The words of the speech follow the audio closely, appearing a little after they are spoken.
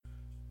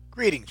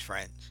Greetings,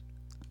 friends.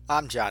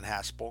 I'm John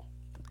Haspel.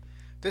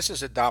 This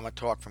is a Dhamma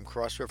talk from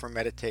Cross River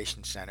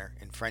Meditation Center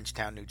in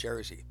Frenchtown, New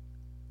Jersey.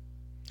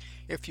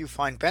 If you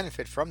find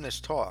benefit from this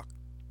talk,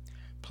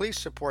 please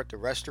support the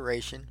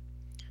restoration,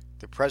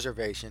 the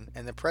preservation,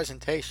 and the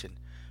presentation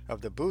of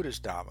the Buddha's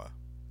Dhamma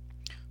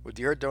with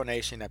your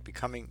donation at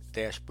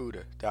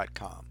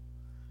becoming-buddha.com.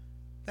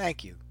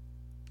 Thank you.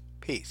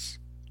 Peace.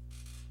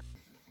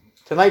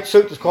 Tonight's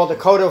sutta is called the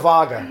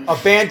Khodavagga,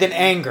 Abandon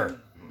Anger.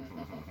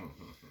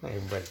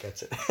 Everybody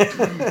gets it.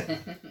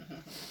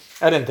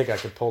 I didn't think I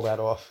could pull that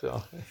off,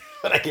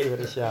 but I gave it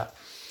a shot.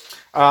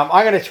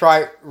 I'm going to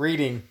try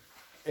reading.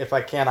 If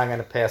I can, I'm going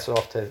to pass it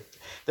off to...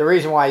 The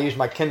reason why I use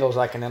my Kindle is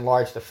I can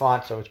enlarge the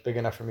font so it's big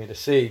enough for me to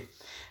see.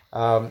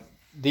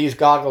 These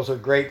goggles are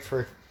great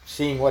for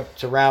seeing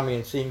what's around me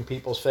and seeing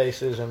people's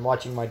faces and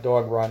watching my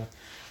dog run.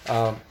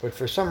 But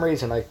for some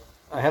reason, I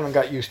haven't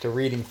got used to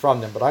reading from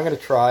them. But I'm going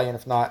to try, and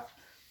if not,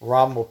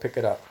 Ram will pick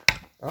it up.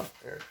 Oh,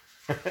 there.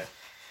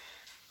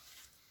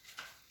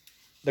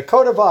 The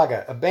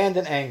Khodavagga,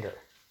 abandon anger.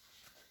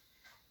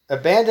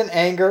 Abandon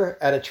anger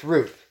at its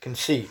root,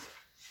 conceit.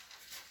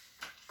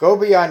 Go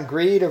beyond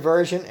greed,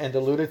 aversion, and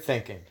deluded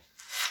thinking.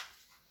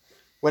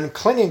 When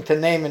clinging to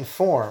name and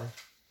form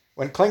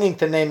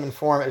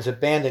is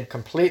abandoned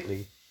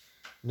completely,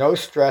 no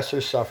stress or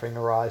suffering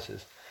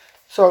arises.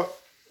 So,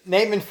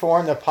 name and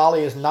form, the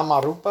Pali is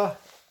namarupa,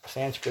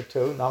 Sanskrit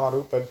too,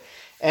 namarupa,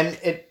 and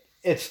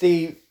it's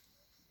the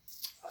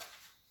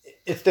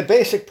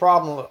basic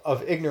problem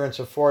of ignorance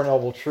of Four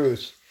Noble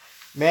Truths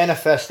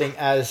manifesting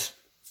as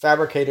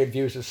fabricated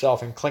views of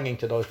self and clinging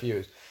to those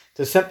views.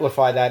 To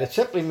simplify that, it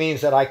simply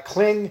means that I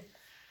cling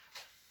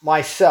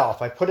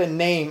myself. I put a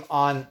name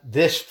on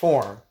this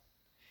form.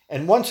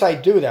 And once I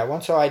do that,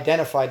 once I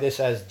identify this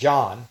as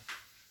John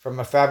from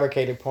a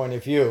fabricated point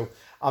of view,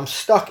 I'm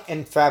stuck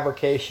in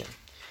fabrication.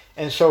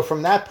 And so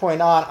from that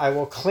point on, I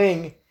will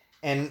cling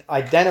and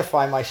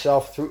identify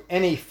myself through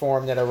any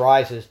form that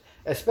arises,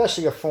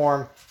 especially a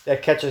form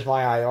that catches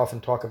my eye. I often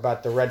talk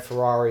about the red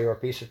Ferrari or a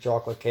piece of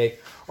chocolate cake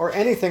or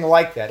anything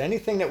like that.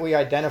 Anything that we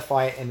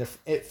identify in the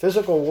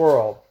physical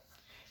world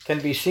can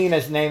be seen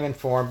as name and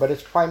form, but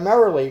it's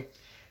primarily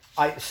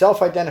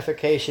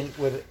self-identification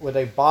with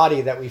a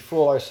body that we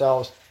fool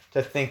ourselves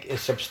to think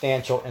is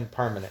substantial and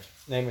permanent.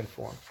 Name and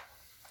form.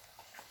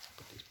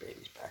 Put these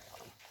babies back on.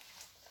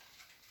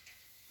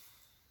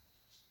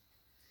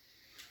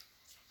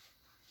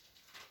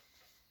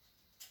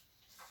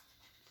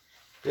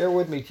 Bear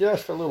with me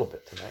just a little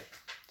bit tonight.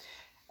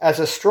 As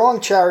a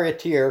strong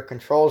charioteer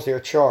controls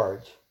their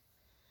charge,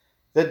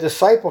 the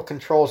disciple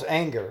controls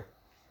anger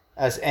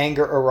as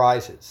anger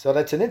arises. So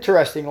that's an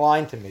interesting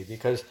line to me,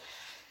 because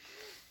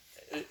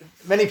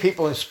many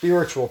people in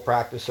spiritual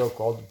practice,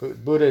 so-called,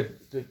 Buddha,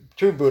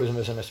 true Buddhism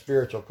isn't a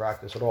spiritual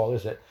practice at all,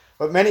 is it?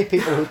 But many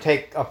people who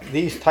take up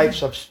these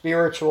types of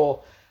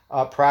spiritual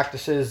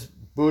practices,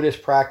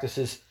 Buddhist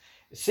practices,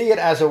 see it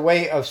as a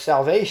way of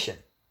salvation,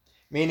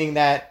 meaning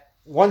that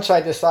once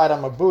I decide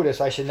I'm a Buddhist,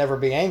 I should never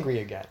be angry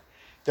again.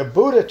 The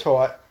Buddha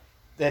taught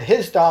that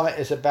his Dhamma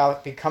is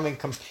about becoming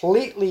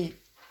completely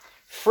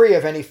free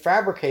of any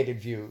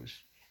fabricated views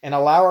and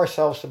allow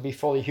ourselves to be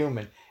fully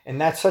human. And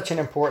that's such an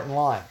important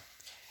line.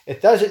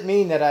 It doesn't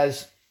mean that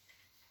as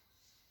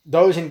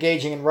those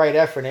engaging in right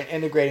effort and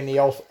integrating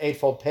the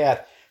Eightfold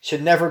Path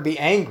should never be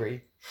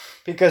angry,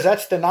 because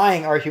that's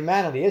denying our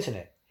humanity, isn't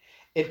it?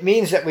 It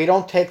means that we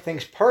don't take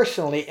things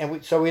personally,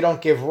 and so we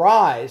don't give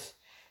rise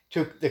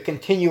to the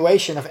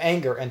continuation of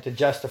anger and to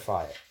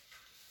justify it.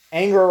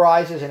 Anger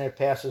arises and it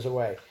passes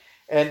away.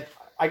 And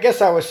I guess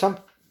I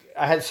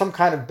had some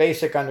kind of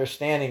basic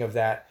understanding of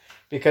that,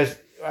 because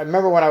I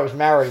remember when I was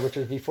married, which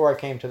was before I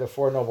came to the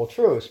Four Noble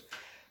Truths,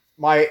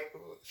 my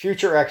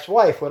future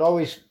ex-wife would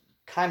always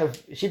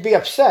she'd be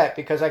upset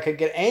because I could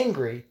get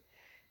angry,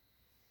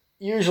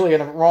 usually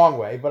in a wrong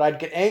way, but I'd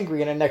get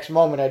angry and the next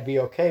moment I'd be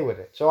okay with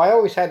it. So I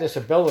always had this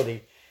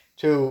ability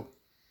to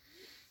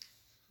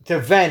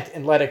vent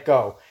and let it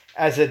go.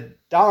 As a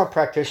Dhamma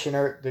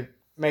practitioner, the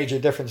major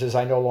difference is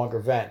I no longer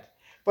vent.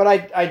 But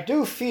I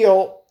do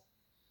feel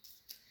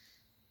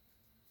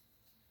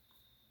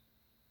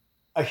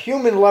a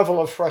human level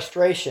of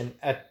frustration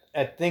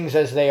at things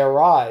as they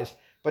arise,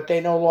 but they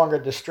no longer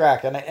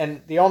distract.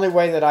 And the only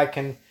way that I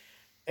can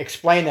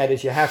explain that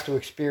is you have to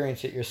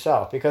experience it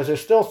yourself, because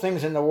there's still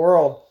things in the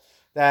world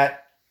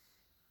that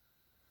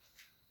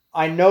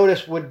I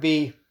notice would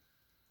be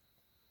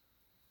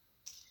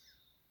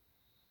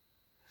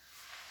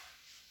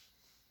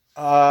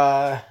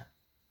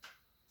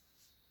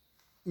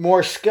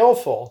more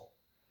skillful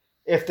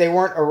if they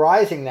weren't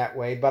arising that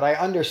way, but I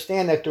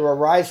understand that they're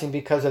arising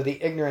because of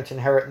the ignorance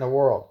inherent in the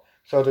world.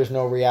 So there's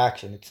no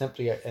reaction. It's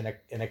simply an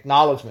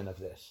acknowledgement of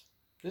this.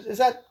 Is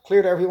that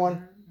clear to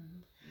everyone?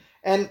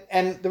 And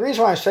the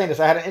reason why I'm saying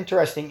this, I had an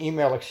interesting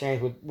email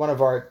exchange with one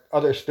of our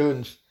other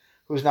students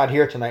who's not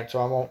here tonight,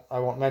 so I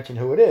won't mention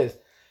who it is.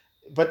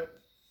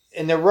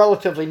 And they're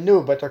relatively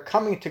new, but they're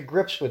coming to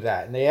grips with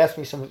that. And they asked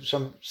me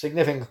some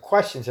significant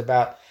questions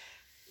about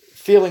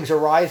feelings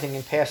arising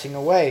and passing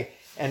away.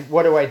 And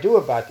what do I do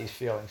about these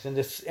feelings? And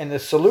the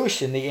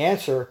solution, the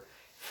answer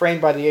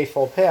framed by the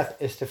Eightfold Path,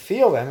 is to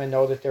feel them and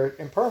know that they're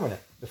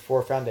impermanent. The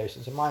 4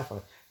 foundations of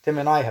mindfulness. Tim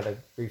and I had a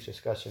brief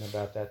discussion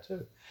about that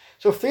too.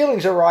 So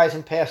feelings arise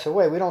and pass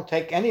away. We don't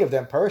take any of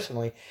them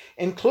personally,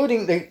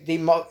 including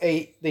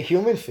the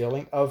human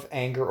feeling of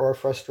anger or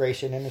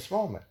frustration in this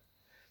moment.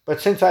 But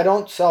since I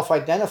don't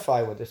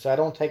self-identify with this, I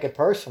don't take it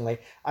personally,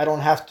 I don't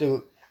have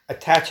to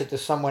attach it to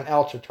someone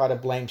else or try to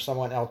blame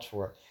someone else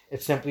for it.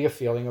 It's simply a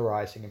feeling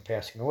arising and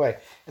passing away.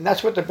 And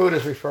that's what the Buddha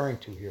is referring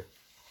to here.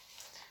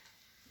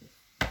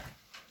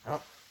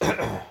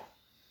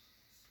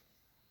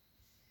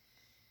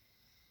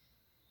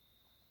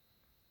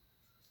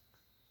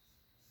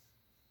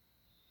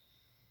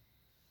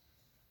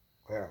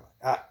 Where am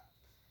I?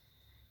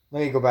 Let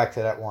me go back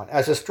to that one.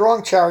 As a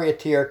strong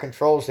charioteer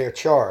controls their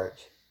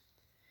charge,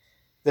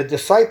 the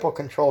disciple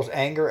controls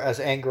anger as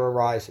anger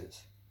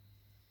arises.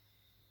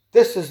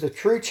 This is the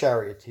true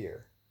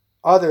charioteer.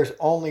 Others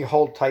only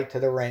hold tight to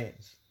the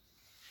reins.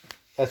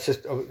 That's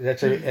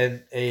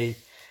a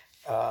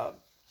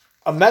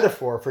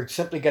metaphor for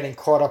simply getting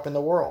caught up in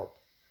the world.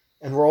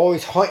 And we're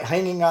always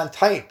hanging on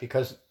tight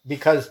because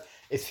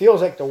it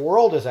feels like the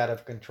world is out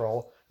of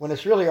control when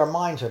it's really our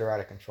minds that are out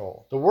of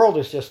control. The world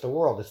is just the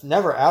world. It's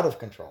never out of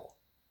control.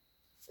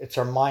 It's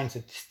our minds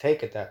that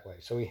take it that way.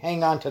 So we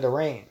hang on to the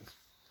reins.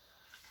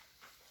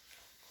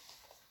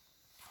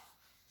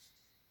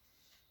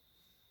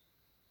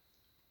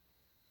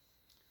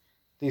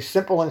 These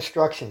simple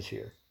instructions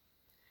here.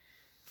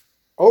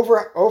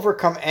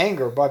 Overcome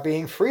anger by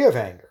being free of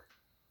anger.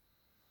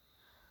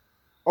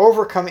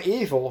 Overcome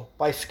evil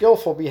by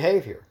skillful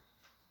behavior.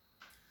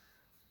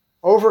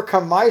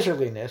 Overcome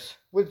miserliness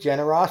with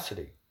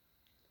generosity.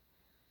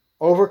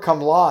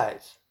 Overcome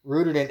lies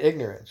rooted in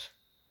ignorance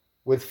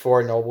with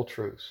 4 noble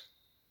truths.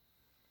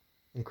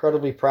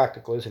 Incredibly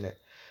practical, isn't it?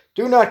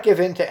 Do not give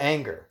in to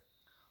anger.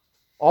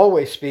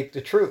 Always speak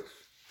the truth.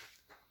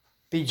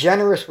 Be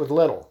generous with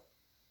little.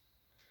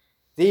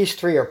 These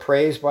 3 are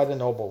praised by the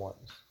noble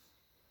ones.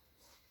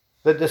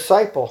 The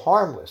disciple,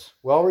 harmless,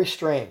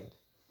 well-restrained,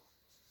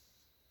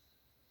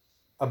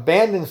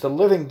 abandons the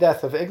living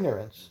death of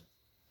ignorance.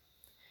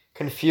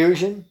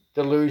 Confusion,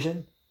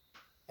 delusion,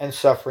 and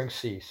suffering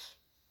cease.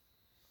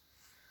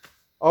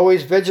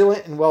 Always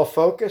vigilant and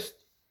well-focused,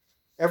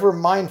 ever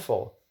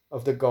mindful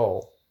of the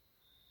goal.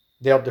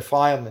 Their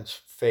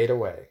defilements fade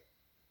away.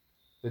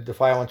 The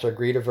defilements are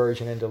greed,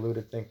 aversion, and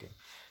deluded thinking.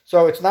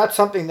 So it's not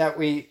something that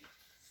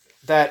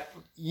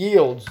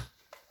yields,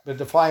 the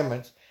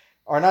defilements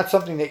are not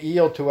something that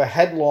yield to a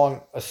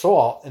headlong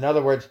assault. In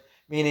other words,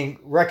 meaning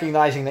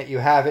recognizing that you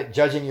have it,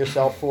 judging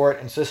yourself for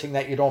it, insisting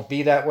that you don't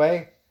be that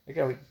way.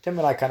 Again, Tim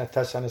and I kind of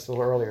touched on this a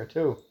little earlier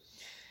too.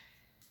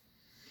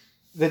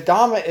 The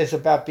Dhamma is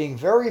about being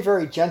very,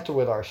 very gentle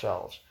with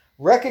ourselves,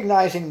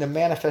 recognizing the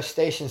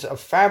manifestations of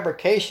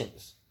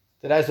fabrications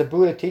that, as the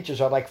Buddha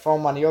teaches, are like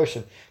foam on the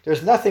ocean.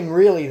 There's nothing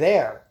really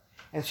there.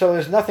 And so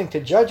there's nothing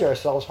to judge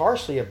ourselves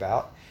harshly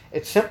about.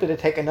 It's simply to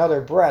take another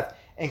breath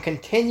and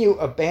continue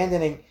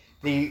abandoning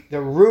the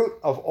root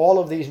of all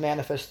of these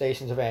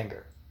manifestations of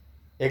anger.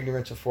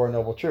 Ignorance of 4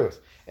 noble truths.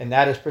 And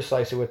that is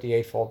precisely what the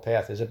Eightfold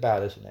Path is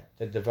about, isn't it?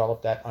 To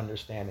develop that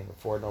understanding of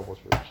 4 noble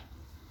truths.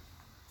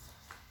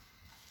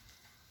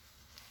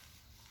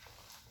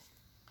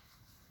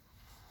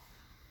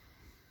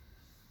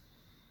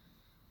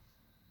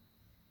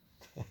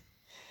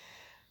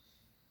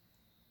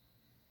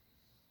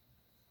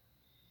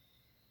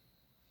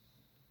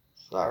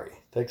 Sorry,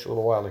 it takes a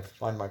little while to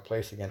find my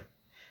place again.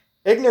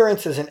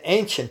 Ignorance is an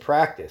ancient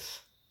practice.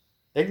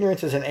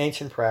 Ignorance is an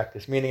ancient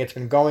practice, meaning it's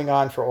been going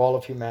on for all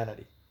of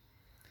humanity.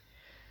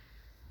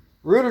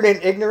 Rooted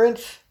in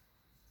ignorance,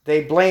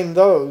 they blame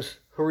those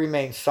who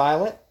remain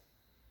silent,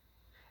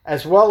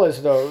 as well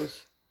as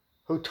those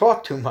who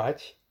talk too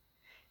much,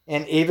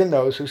 and even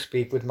those who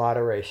speak with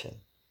moderation.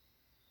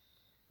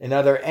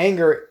 Another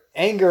anger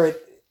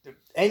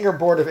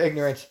board of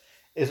ignorance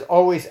is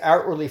always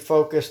outwardly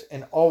focused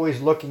and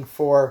always looking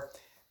for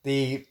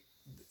the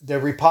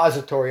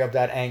repository of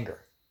that anger,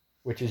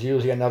 which is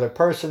usually another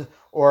person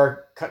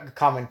or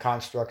common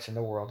constructs in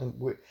the world.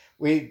 And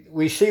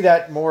we see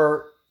that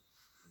more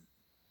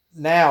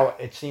now,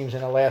 it seems,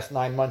 in the last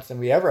 9 months than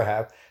we ever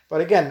have.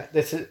 But again,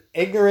 this is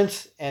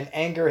ignorance, and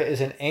anger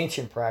is an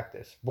ancient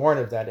practice, born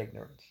of that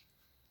ignorance.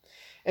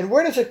 And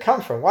where does it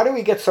come from? Why do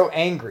we get so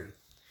angry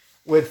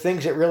with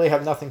things that really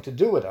have nothing to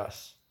do with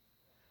us?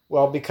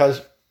 Well,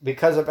 because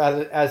of,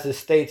 as it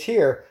states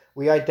here,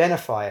 we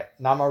identify it,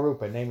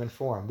 namarupa, name and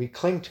form. We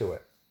cling to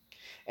it.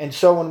 And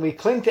so when we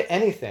cling to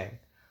anything,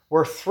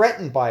 we're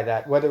threatened by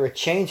that, whether it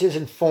changes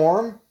in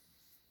form,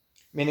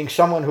 meaning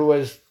someone who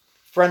was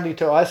friendly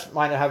to us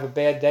might have a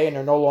bad day and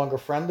they're no longer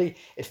friendly.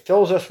 It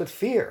fills us with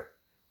fear.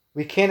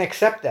 We can't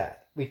accept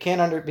that. We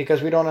can't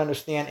because we don't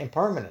understand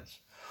impermanence.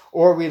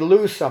 Or we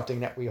lose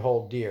something that we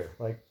hold dear,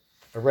 like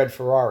a red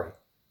Ferrari.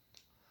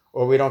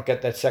 Or we don't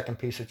get that second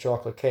piece of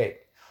chocolate cake.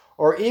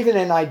 Or even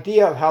an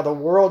idea of how the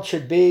world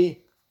should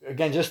be,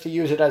 again, just to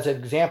use it as an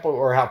example,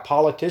 or how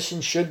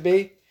politicians should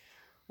be.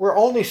 we're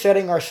only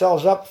setting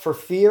ourselves up for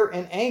fear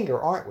and anger,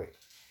 aren't we?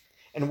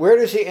 And where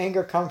does the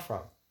anger come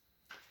from?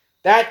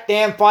 That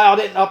damn file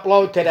didn't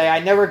upload today. I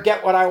never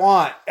get what I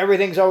want.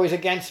 Everything's always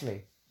against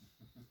me.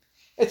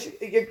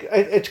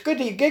 It's good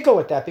to giggle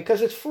at that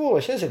because it's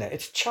foolish, isn't it?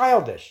 It's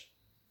childish.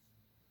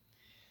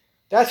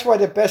 That's why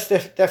the best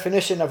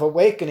definition of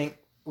awakening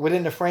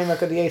within the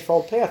framework of the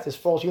Eightfold Path is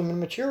full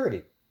human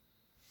maturity.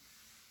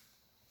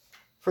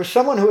 For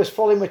someone who is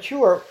fully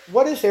mature,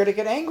 what is there to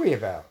get angry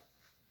about?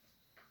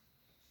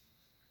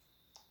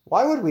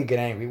 Why would we get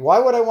angry? Why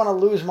would I want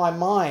to lose my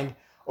mind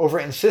over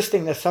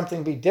insisting that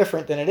something be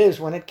different than it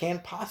is when it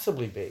can't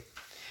possibly be?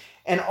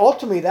 And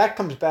ultimately, that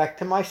comes back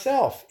to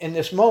myself in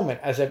this moment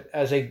as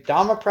a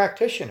Dhamma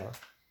practitioner.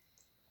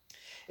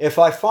 If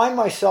I find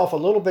myself a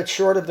little bit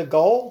short of the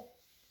goal,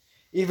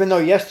 even though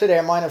yesterday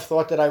I might have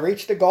thought that I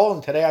reached the goal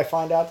and today I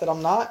find out that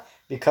I'm not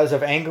because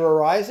of anger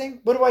arising,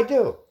 what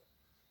do?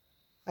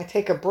 I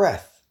take a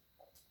breath.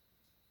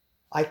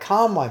 I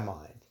calm my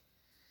mind.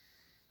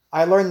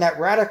 I learn that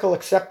radical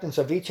acceptance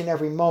of each and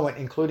every moment,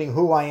 including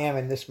who I am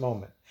in this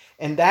moment.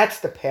 And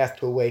that's the path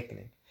to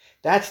awakening.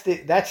 That's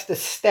the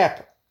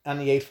step on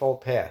the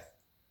Eightfold Path.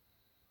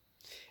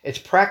 It's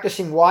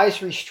practicing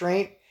wise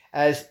restraint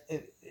as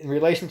in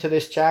relation to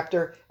this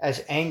chapter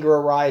as anger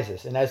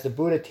arises. And as the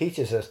Buddha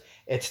teaches us,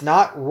 it's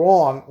not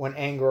wrong when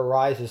anger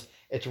arises.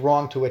 It's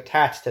wrong to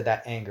attach to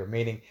that anger,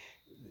 meaning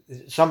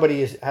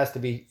somebody has to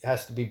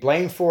be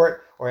blamed for it,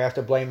 or I have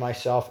to blame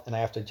myself and I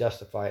have to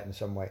justify it in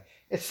some way.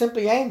 It's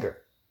simply anger.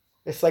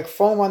 It's like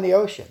foam on the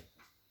ocean.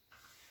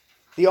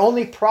 The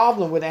only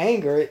problem with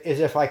anger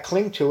is if I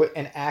cling to it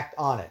and act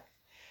on it.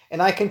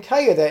 And I can tell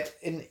you that,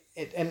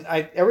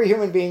 every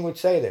human being would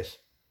say this.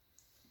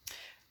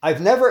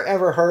 I've never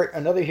ever hurt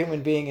another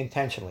human being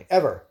intentionally,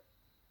 ever.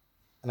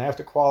 And I have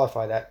to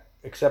qualify that,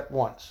 except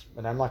once.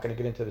 And I'm not going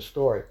to get into the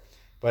story,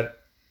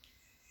 but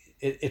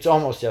it's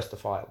almost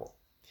justifiable.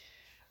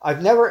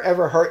 I've never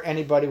ever hurt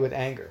anybody with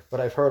anger, but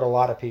I've hurt a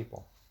lot of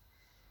people.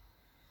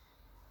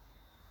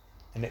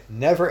 And it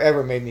never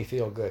ever made me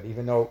feel good,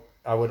 even though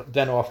I would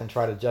then often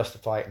try to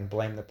justify it and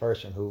blame the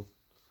person who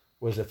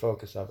was the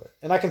focus of it.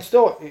 And I can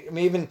still,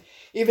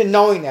 even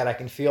knowing that, I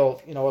can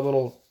feel, a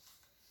little,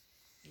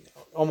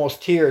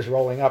 almost tears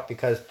rolling up,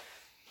 because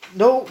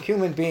no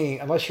human being,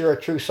 unless you're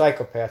a true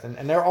psychopath,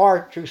 and there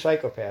are true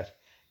psychopaths,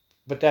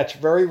 but that's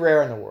very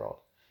rare in the world.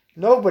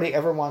 Nobody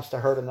ever wants to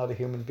hurt another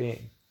human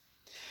being.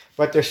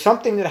 But there's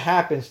something that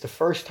happens the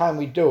first time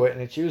we do it,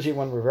 and it's usually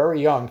when we're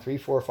very young, 3,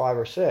 4, 5,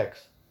 or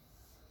 6.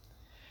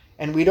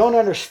 And we don't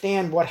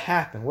understand what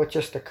happened, what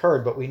just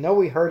occurred, but we know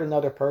we hurt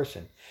another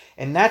person.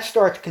 And that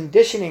starts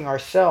conditioning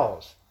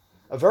ourselves,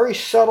 a very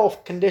subtle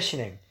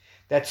conditioning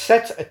that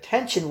sets a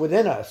tension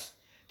within us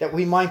that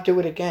we might do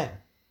it again.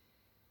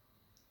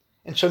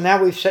 And so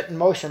now we've set in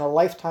motion a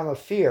lifetime of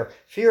fear.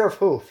 Fear of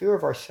who? Fear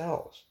of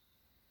ourselves.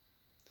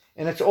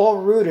 And it's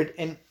all rooted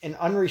in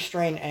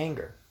unrestrained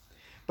anger.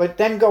 But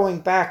then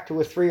going back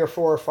to a 3 or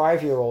 4 or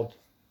 5-year-old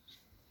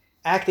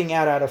acting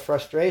out of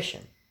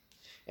frustration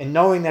and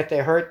knowing that they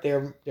hurt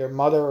their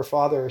mother or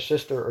father or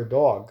sister or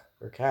dog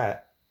or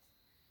cat.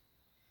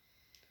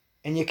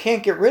 And you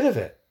can't get rid of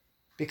it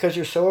because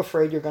you're so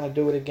afraid you're going to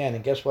do it again.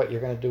 And guess what?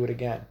 You're going to do it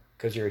again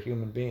because you're a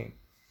human being.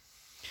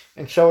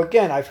 And so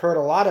again, I've hurt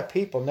a lot of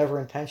people, never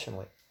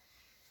intentionally.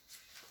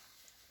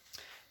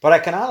 But I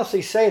can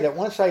honestly say that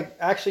once I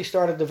actually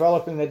started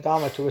developing the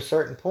Dhamma to a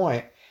certain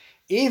point,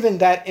 even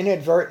that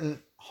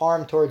inadvertent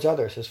harm towards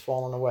others has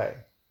fallen away.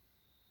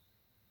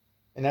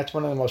 And that's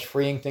one of the most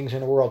freeing things in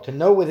the world, to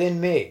know within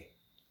me,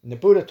 and the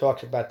Buddha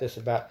talks about this,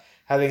 about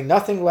having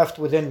nothing left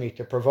within me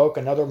to provoke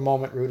another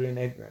moment rooted in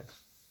ignorance.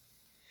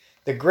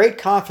 The great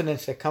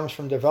confidence that comes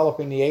from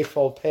developing the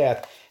Eightfold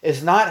Path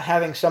is not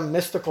having some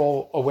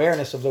mystical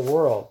awareness of the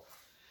world.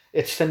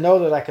 It's to know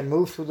that I can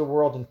move through the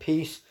world in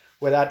peace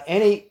without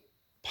any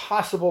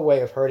possible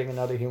way of hurting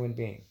another human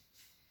being.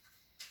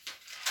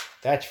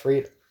 That's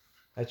freedom.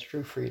 That's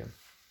true freedom.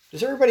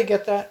 Does everybody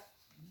get that?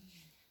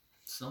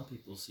 Some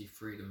people see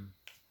freedom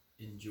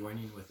in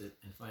joining with it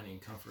and finding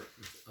comfort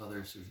with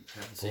others who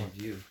have the same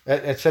view.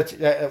 It's such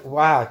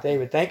wow,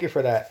 David. Thank you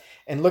for that.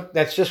 And look,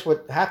 that's just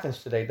what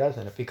happens today,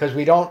 doesn't it? Because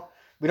we don't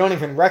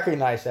even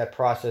recognize that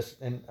process.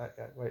 And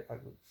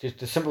just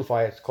to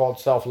simplify it, it's called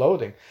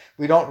self-loathing.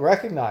 We don't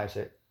recognize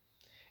it,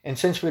 and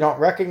since we don't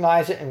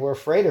recognize it and we're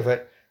afraid of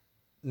it,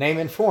 name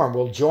and form,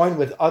 we'll join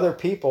with other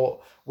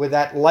people with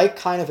that like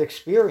kind of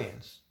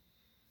experience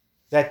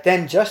that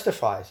then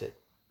justifies it,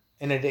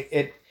 and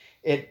it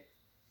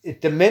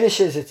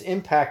diminishes its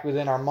impact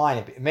within our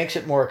mind. It makes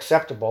it more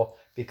acceptable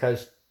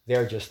because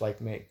they're just like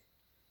me.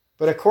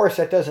 But of course,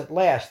 that doesn't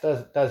last,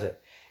 does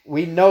it?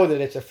 We know that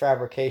it's a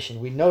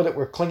fabrication. We know that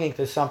we're clinging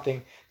to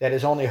something that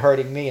is only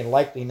hurting me and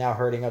likely now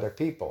hurting other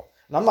people.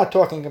 And I'm not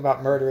talking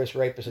about murderers,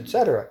 rapists,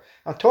 etc.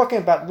 I'm talking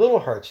about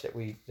little hurts that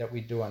we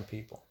do on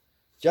people,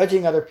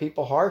 judging other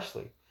people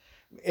harshly.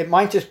 It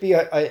might just be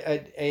a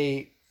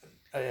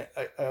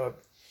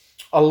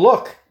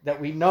look that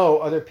we know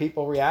other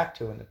people react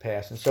to in the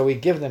past. And so we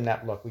give them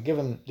that look. We give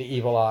them the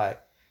evil eye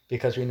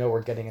because we know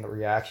we're getting a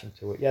reaction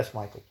to it. Yes,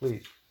 Michael,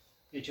 please.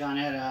 Hey, John,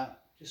 Ed,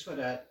 just for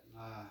that,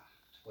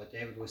 what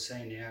David was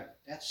saying there,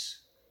 that's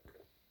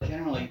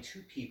generally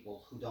two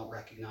people who don't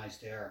recognize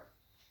their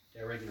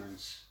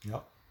ignorance.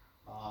 Yep.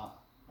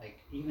 Like,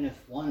 even if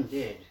one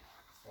did,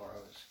 or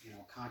was,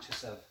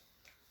 conscious of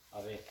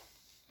it,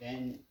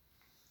 then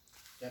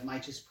that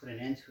might just put an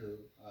end to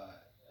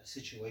a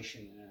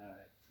situation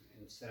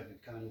instead of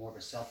becoming more of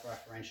a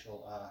self-referential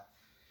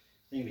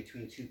thing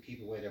between two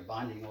people where they're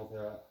bonding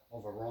over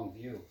a wrong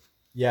view.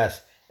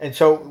 Yes. And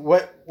so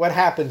what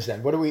happens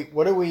then? What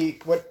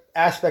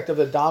aspect of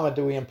the Dhamma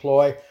do we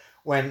employ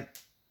when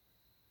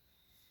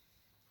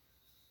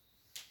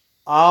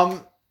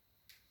I'm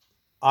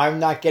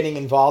not getting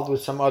involved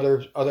with some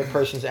other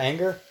person's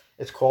anger?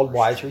 It's called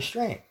wise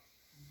restraint.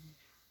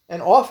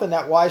 And often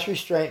that wise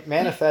restraint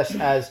manifests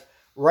as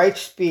right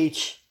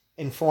speech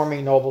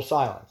informing noble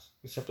silence.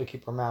 We simply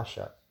keep our mouth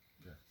shut.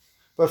 Yeah.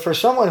 But for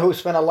someone who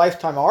spent a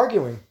lifetime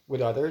arguing with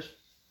others,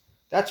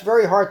 that's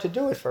very hard to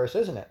do at first,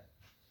 isn't it?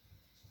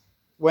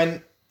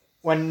 When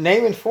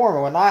name and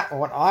form, when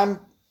I'm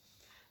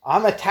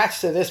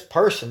attached to this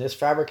person, this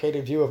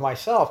fabricated view of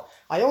myself,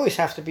 I always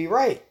have to be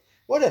right.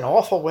 What an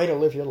awful way to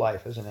live your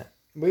life, isn't it?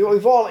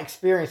 We've all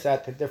experienced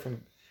that to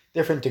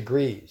different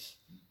degrees.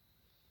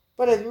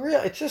 But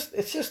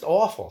it's just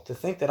awful to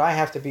think that I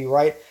have to be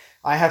right.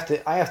 I have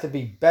to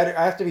be better.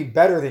 I have to be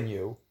better than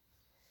you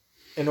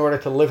in order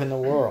to live in the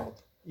world.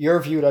 Your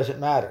view doesn't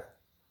matter.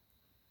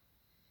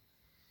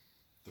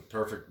 The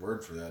perfect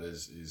word for that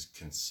is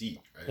conceit,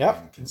 right? Yep. I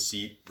mean,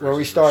 conceit where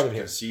we started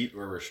here. Conceit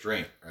or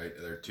restraint, right?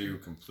 They're two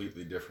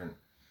completely different.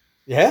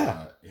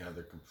 Yeah.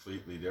 They're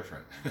completely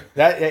different.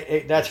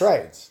 That's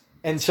right.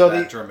 And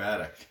so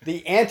dramatic.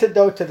 The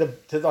antidote to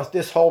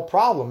this whole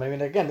problem. I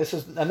mean, again, this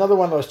is another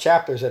one of those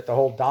chapters that the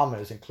whole Dhamma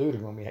is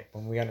included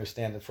when we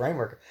understand the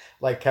framework.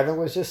 Like Kevin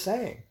was just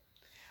saying,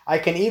 I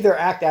can either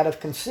act out of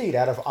conceit,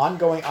 out of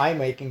ongoing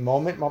eye-making,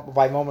 moment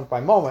by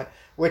moment,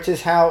 which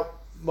is how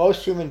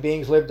most human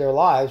beings live their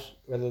lives,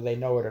 whether they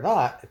know it or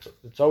not.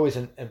 It's always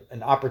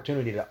an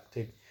opportunity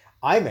to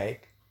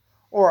eye-make,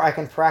 or I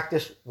can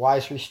practice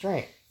wise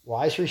restraint.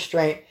 Wise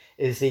restraint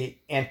is the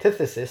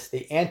antithesis,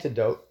 the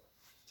antidote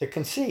to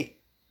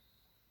conceit.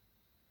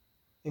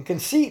 And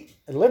conceit,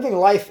 living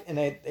life in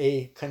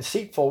a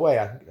conceitful way,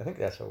 I think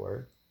that's a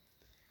word,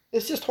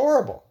 it's just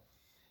horrible.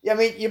 I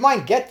mean, you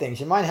might get things.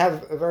 You might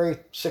have a very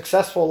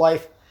successful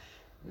life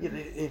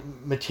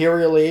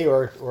materially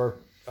or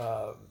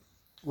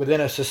within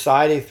a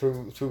society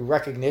through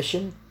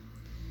recognition.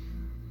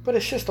 But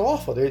it's just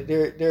awful.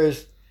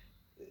 There's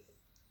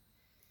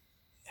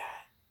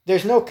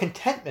no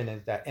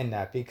contentment in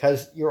that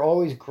because you're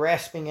always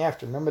grasping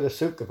after. Remember the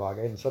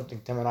Khodavagga and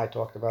something Tim and I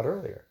talked about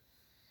earlier.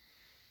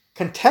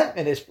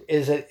 Contentment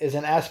is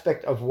an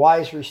aspect of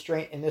wise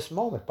restraint in this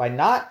moment by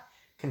not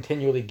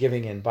continually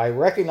giving in, by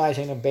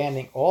recognizing and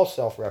abandoning all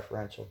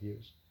self-referential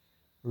views,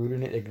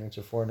 rooted in ignorance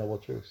of Four Noble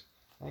Truths.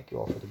 Thank you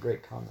all for the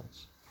great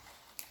comments.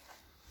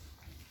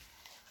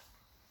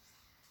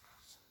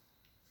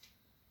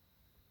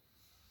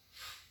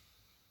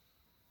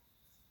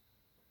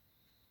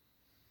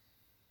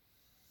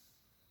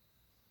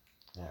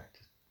 All right.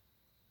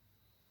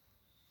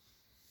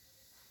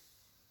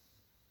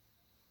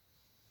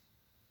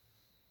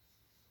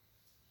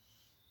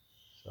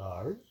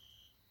 Sorry.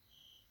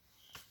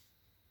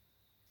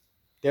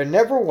 There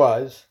never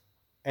was,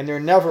 and there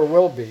never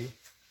will be,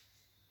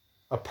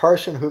 a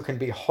person who can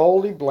be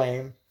wholly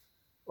blamed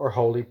or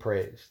wholly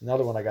praised.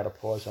 Another one I got to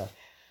pause on.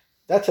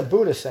 That's a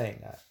Buddha saying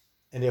that.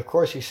 And of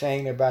course he's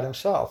saying it about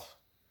himself.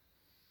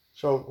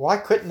 So why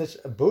couldn't this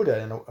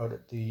Buddha,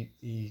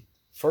 the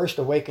first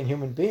awakened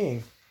human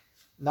being,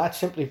 not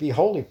simply be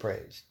wholly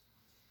praised?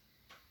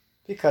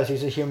 Because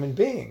he's a human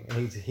being.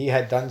 And he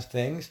had done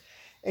things,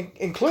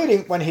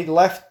 including when he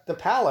left the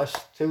palace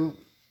to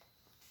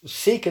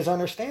seek his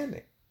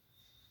understanding.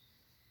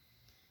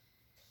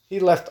 He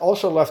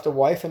also left a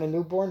wife and a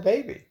newborn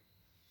baby.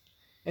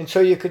 And so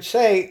you could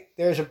say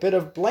there's a bit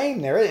of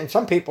blame there. And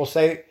some people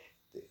say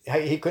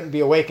he couldn't be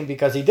awakened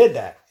because he did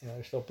that.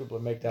 There's still people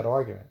that make that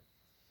argument.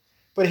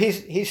 But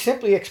he's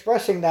simply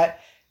expressing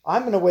that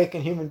I'm an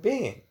awakened human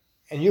being.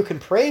 And you can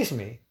praise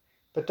me,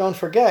 but don't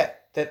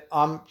forget that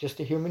I'm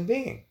just a human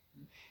being.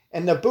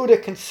 And the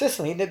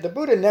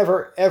Buddha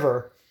never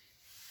ever,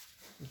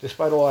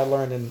 despite all I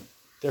learned in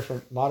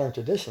different modern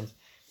traditions,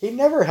 he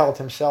never held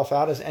himself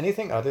out as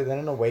anything other than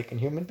an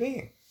awakened human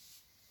being.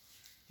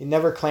 He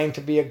never claimed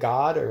to be a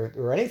god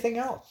or anything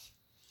else.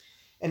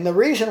 And the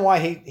reason why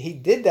he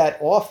did that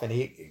often,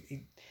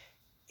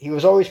 he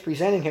was always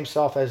presenting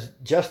himself as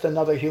just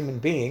another human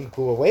being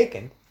who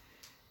awakened,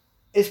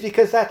 is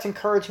because that's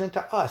encouragement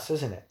to us,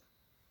 isn't it?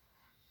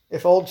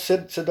 If old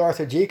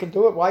Siddhartha Ji can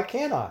do it, why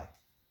can't I?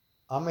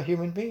 I'm a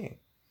human being.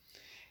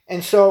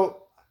 And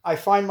so I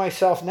find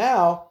myself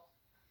now,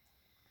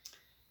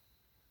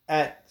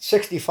 at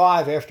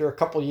 65, after a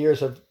couple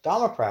years of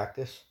Dhamma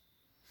practice,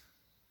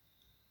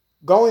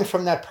 going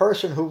from that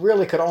person who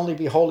really could only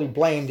be wholly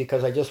blamed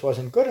because I just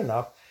wasn't good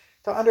enough,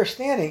 to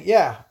understanding,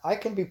 I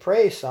can be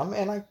praised some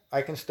and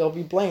I can still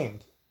be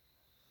blamed.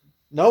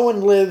 No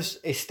one lives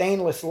a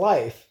stainless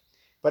life,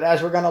 but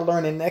as we're going to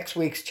learn in next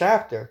week's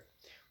chapter,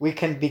 we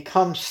can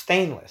become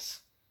stainless.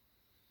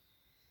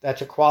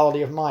 That's a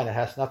quality of mind. It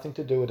has nothing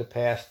to do with the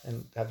past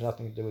and has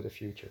nothing to do with the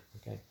future.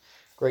 Okay,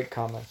 great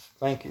comments.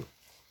 Thank you.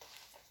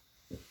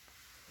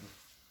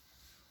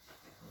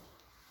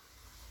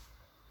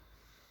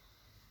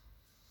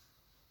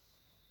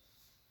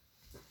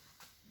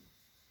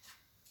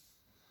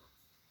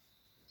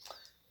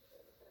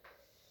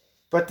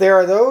 But there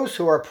are those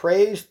who are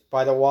praised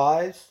by the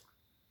wise,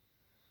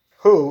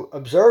 who,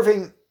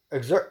 observing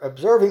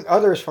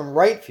others from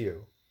right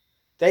view,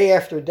 day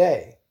after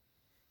day,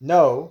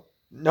 know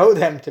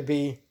them to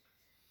be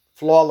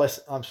flawless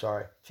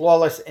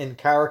in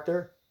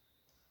character,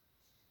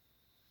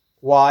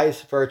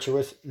 wise,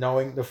 virtuous,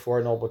 knowing the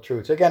Four Noble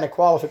Truths. Again, a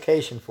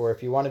qualification for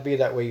if you want to be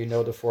that way, you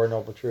know the Four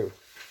Noble Truths.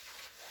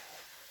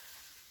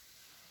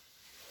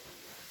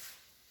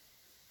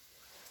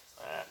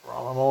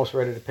 I'm almost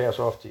ready to pass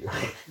off to you.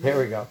 Here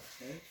we go.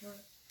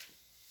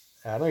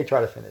 Let me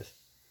try to finish.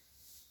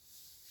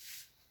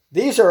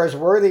 These are as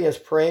worthy as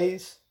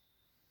praise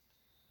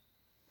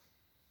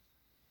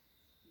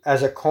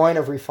as a coin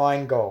of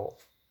refined gold.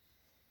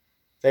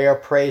 They are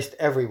praised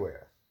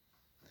everywhere.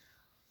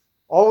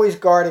 Always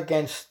guard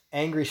against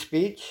angry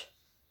speech.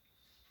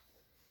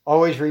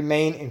 Always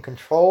remain in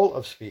control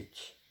of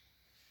speech.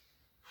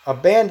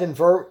 Abandon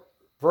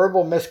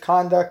verbal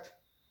misconduct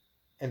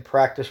and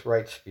practice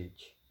right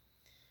speech.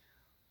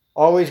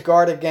 Always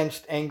guard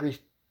against angry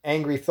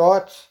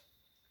thoughts.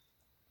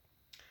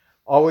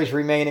 Always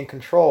remain in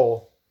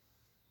control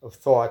of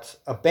thoughts.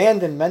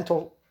 Abandon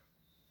mental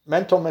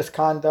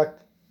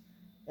misconduct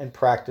and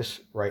practice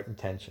right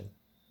intention.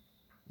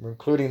 We're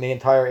including the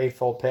entire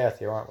Eightfold Path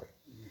here, aren't we?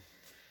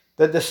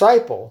 The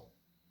disciple,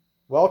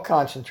 well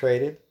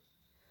concentrated,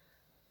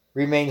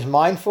 remains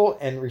mindful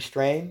and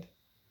restrained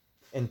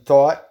in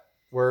thought,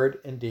 word,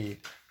 and deed.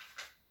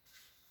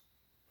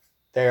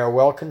 They are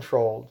well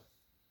controlled,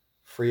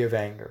 free of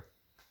anger.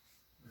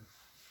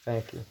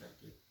 Thank you.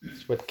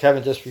 It's what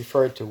Kevin just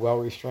referred to, well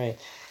restrained.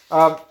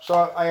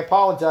 So I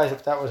apologize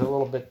if that was a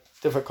little bit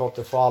difficult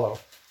to follow.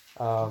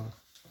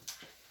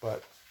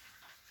 But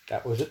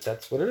that was it.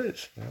 That's what it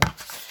is. You know?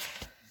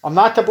 I'm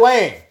not to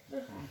blame.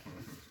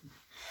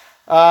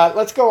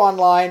 Let's go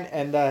online,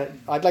 and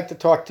I'd like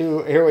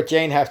to hear what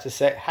Jane has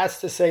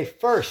to say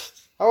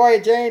first. How are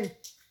you, Jane?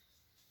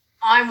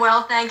 I'm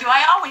well, thank you.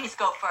 I always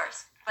go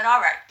first, but all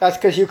right. That's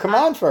because you come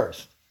on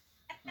first.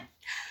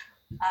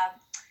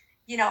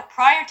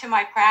 Prior to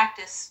my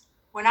practice,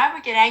 when I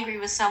would get angry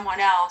with someone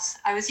else,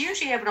 I was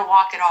usually able to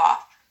walk it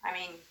off. I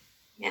mean,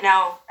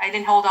 I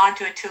didn't hold on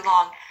to it too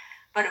long,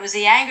 but it was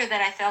the anger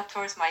that I felt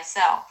towards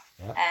myself.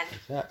 Yeah,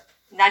 and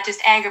not just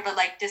anger, but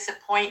like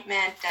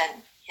disappointment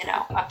and,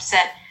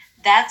 upset.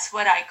 That's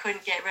what I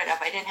couldn't get rid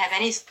of. I didn't have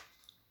any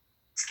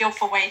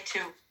skillful way to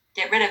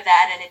get rid of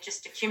that, and it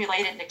just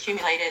accumulated and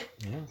accumulated.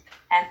 Yeah.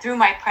 And through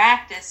my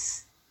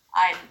practice,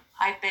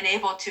 I've been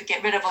able to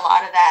get rid of a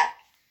lot of that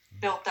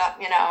built up,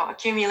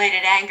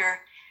 accumulated anger.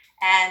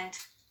 And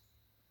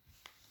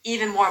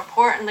even more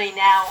importantly,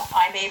 now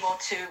I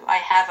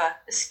have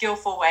a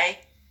skillful way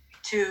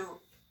to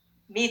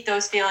meet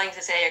those feelings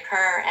as they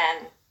occur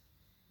and,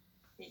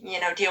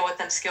 deal with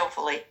them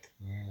skillfully.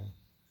 Yeah.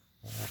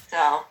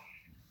 So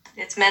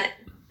it's made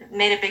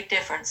a big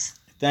difference.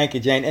 Thank you,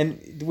 Jane.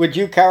 And would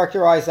you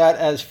characterize that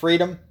as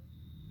freedom?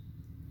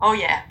 Oh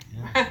yeah.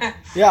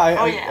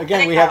 Yeah.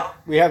 Again,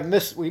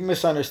 we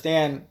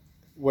misunderstand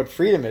what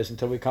freedom is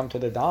until we come to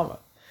the Dhamma.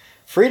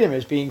 Freedom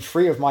is being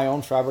free of my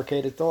own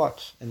fabricated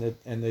thoughts and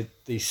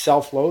the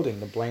self-loathing,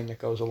 the blame that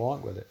goes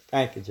along with it.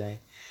 Thank you, Jane.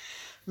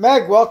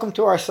 Meg, welcome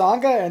to our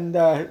Sangha,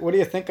 and what do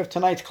you think of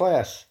tonight's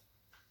class?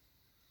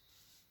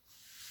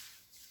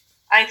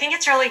 I think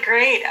it's really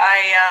great.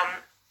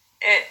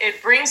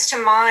 It brings to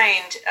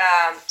mind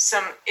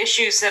some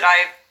issues that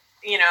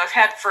I've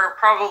had for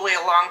probably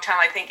a long time.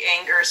 I think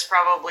anger is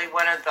probably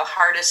one of the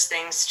hardest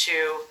things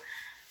to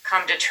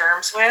come to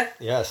terms with.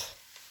 Yes.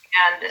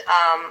 And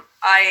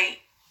I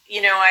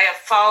have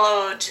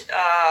followed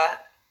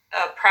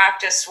a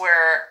practice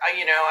where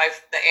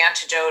the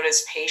antidote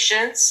is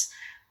patience,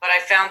 but I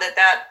found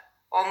that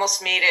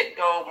almost made it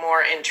go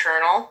more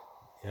internal.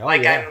 Oh,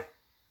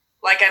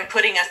 I'm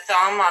putting a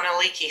thumb on a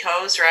leaky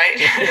hose, right?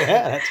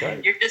 Yeah, that's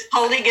right. You're just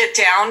holding it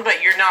down,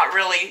 but you're not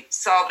really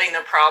solving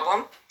the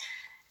problem.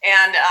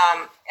 And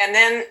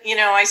then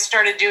I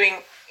started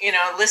doing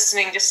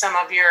listening to some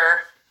of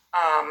your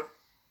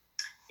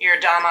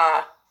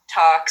Dhamma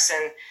talks,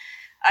 and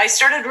I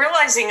started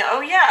realizing,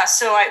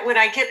 so when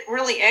I get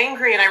really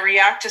angry and I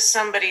react to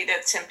somebody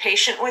that's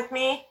impatient with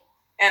me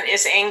and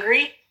is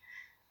angry,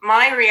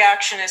 my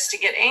reaction is to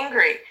get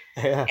angry.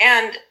 Yeah.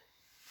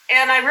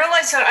 And I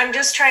realized that I'm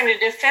just trying to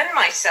defend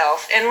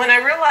myself. And when I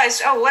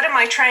realized, what am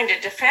I trying to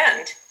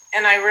defend?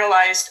 And I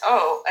realized,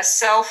 a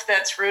self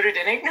that's rooted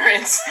in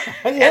ignorance. Yeah.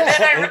 And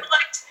then I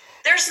realized,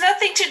 there's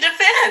nothing to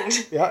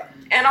defend. Yeah.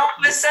 And all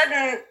of a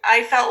sudden,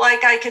 I felt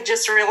like I could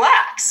just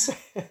relax.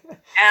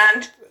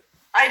 And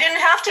I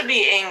didn't have to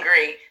be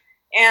angry.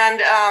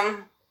 And,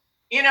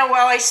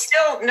 while I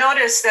still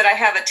notice that I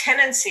have a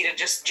tendency to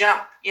just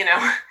jump,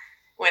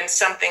 when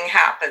something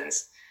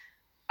happens,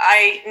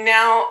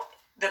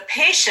 the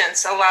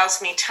patience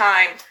allows me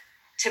time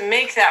to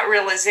make that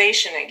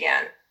realization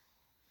again.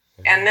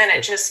 And then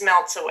it just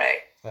melts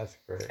away. That's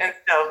great. And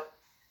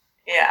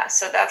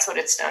so that's what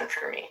it's done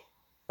for me.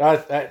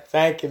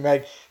 Thank you,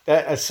 Meg.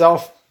 That a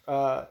self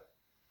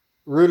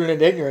rooted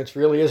in ignorance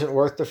really isn't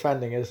worth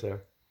defending, is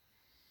there?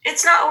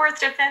 It's not worth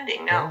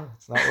defending, no. Yeah,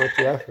 it's not worth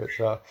the effort.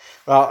 So,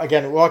 well,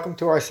 again, welcome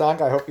to our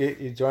song. I hope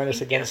you join us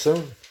again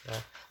soon.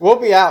 We'll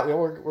be out.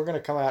 We're going to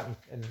come out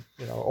and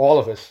all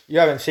of us. You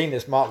haven't seen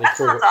this motley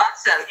crew. That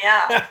sounds awesome.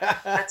 Yeah,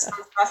 that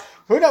sounds awesome.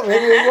 Who knows?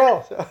 Maybe we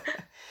will. So.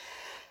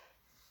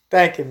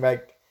 Thank you,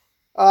 Meg.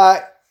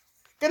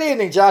 Good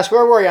evening, Josh.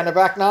 Where were you, on the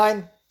back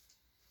nine?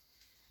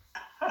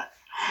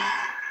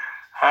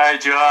 Hi,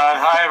 John.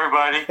 Hi,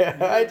 everybody.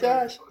 Hi,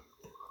 Josh.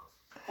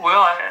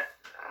 Well,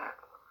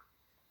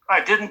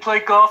 I didn't play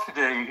golf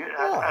today.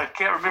 Oh. I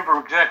can't remember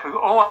exactly.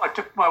 Oh, I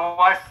took my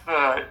wife.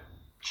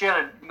 She had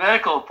a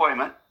medical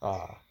appointment.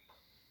 Oh.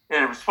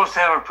 And it was supposed to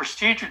have a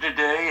procedure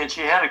today, and she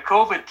had a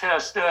COVID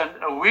test done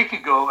a week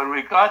ago, and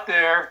we got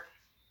there,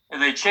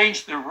 and they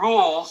changed the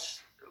rules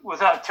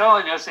without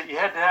telling us that you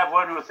had to have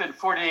one within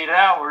 48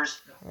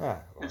 hours. Oh.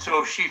 And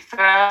so she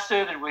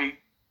fasted, and we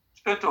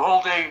spent the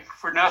whole day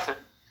for nothing.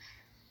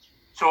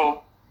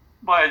 So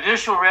my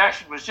initial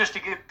reaction was just to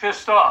get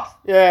pissed off.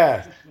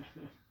 Yeah.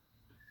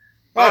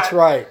 That's But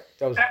right.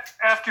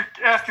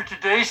 After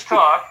today's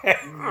talk,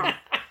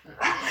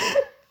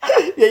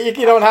 Yeah, you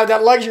don't have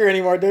that luxury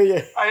anymore, do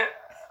you?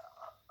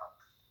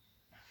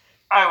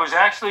 I was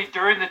actually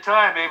during the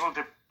time able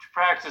to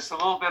practice a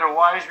little bit of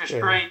wise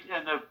restraint,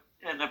 and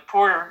the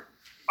poor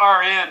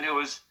RN who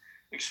was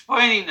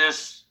explaining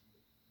this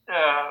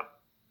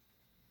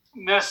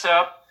mess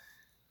up,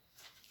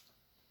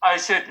 I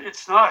said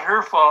it's not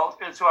her fault,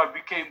 and so I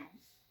became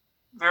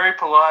very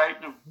polite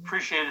and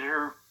appreciated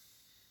her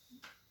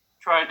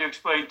trying to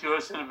explain to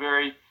us in a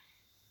very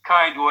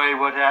kind way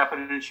what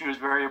happened, and she was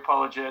very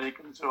apologetic,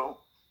 and so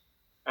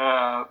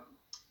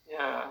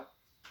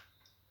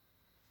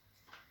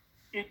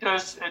it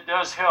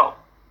does help.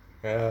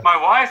 Yeah. My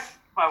wife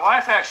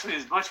actually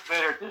is much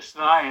better at this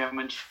than I am,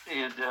 and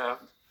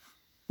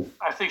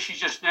I think she's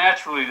just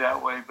naturally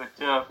that way.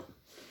 But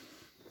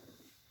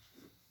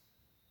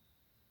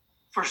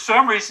for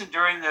some reason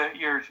during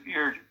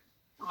your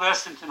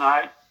lesson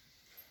tonight,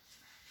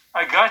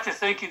 I got to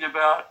thinking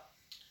about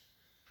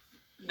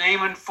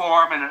name and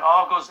form, and it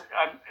all goes.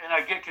 And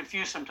I get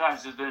confused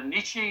sometimes. Is it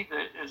Nietzsche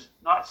that is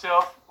not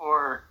self,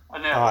 or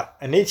anatta?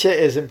 Anicca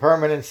is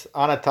impermanence.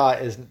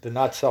 Anatta is the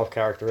not self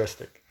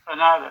characteristic.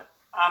 Anatta.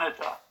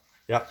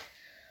 Yep.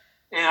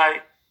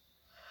 And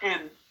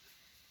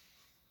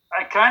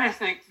I kind of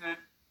think that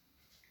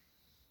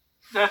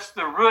that's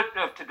the root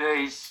of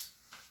today's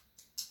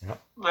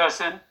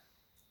lesson,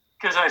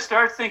 because I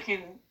start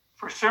thinking,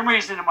 for some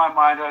reason in my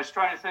mind, I was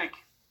trying to think,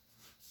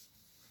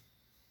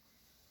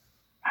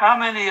 how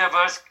many of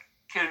us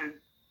can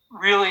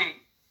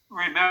really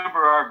remember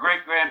our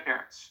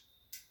great-grandparents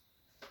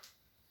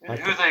and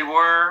who they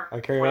were, I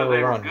can whether remember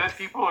they were one. good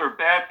people or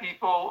bad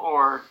people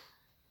or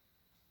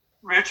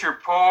rich or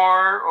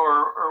poor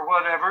or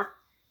whatever.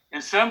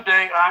 And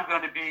someday I'm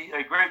going to be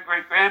a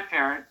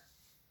great-great-grandparent,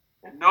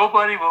 and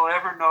nobody will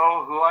ever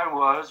know who I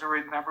was or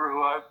remember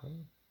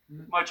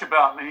much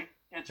about me.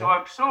 And so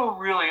I'm so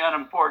really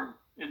unimportant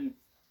in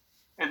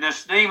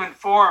this name and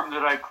form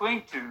that I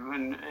cling to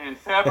and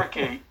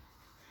fabricate.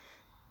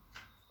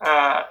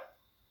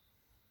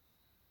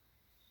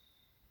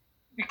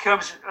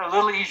 Becomes a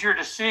little easier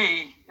to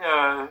see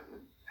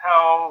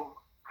how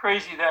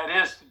crazy that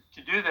is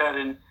to do that,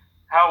 and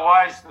how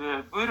wise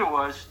the Buddha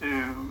was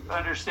to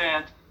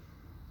understand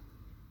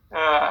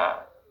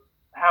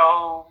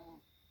how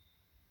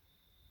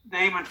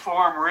name and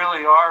form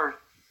really are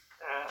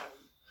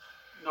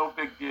no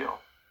big deal.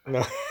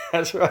 No,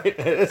 that's right.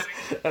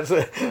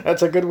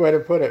 That's a good way to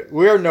put it.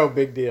 We're no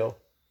big deal.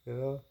 You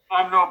know?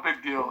 I'm no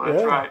big deal.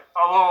 That's right.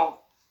 Although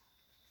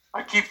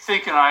I keep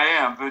thinking I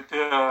am, but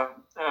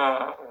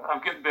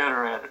I'm getting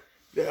better at it.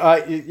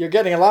 You're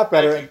getting a lot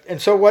better. And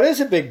so what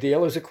is a big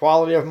deal is the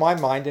quality of my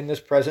mind in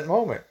this present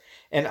moment.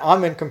 And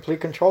I'm in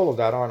complete control of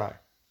that, aren't I?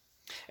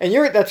 And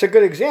that's a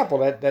good example,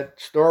 that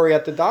story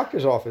at the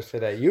doctor's office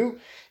today.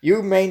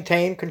 You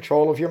maintain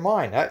control of your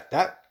mind.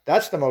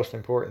 That's the most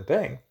important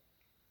thing.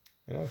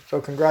 You know, so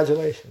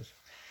congratulations.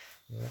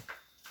 Yeah.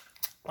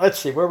 Let's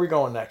see, where are we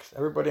going next?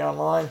 Everybody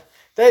online?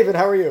 David,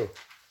 how are you?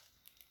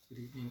 Good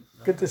evening.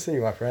 Good to see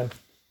you, my friend.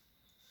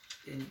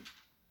 And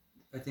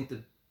I think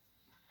the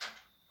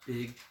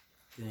big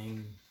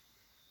thing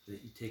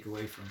that you take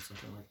away from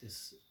something like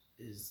this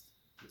is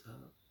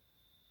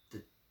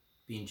the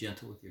being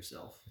gentle with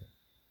yourself.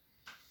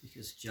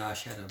 Because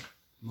Josh had a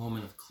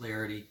moment of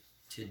clarity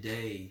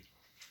today.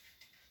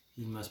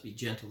 He must be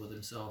gentle with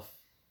himself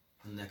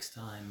the next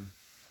time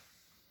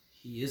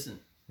he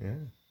isn't Yeah.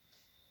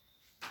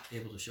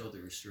 able to show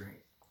the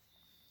restraint.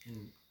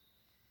 And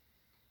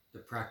the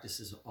practice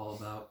is all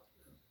about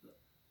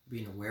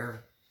being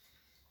aware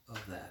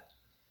of that,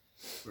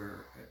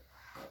 where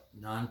a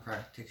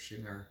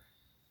non-practitioner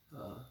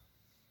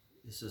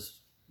is just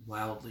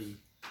wildly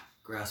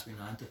grasping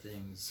onto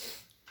things.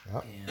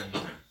 Yep.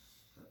 And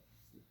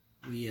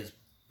we as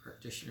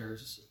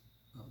practitioners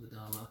of the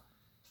Dhamma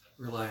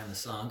rely on the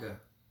Sangha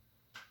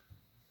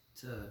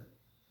to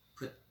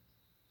put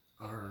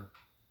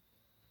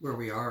where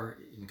we are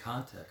in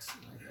context.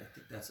 And I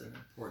think that's an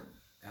important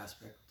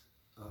aspect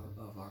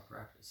of our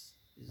practice,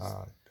 is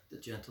the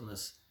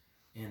gentleness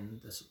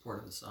and the support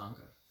of the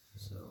Sangha.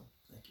 So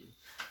thank you.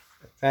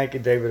 Thank you,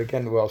 David.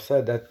 Again, well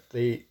said. That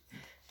the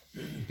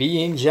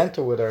being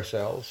gentle with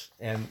ourselves,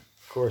 and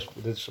of course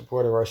with the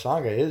support of our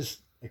Sangha, is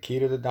the key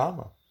to the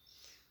Dhamma.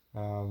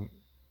 And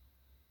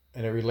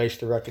it relates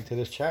directly to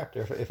this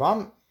chapter. If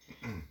I'm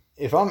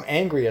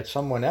angry at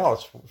someone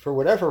else for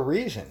whatever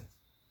reason,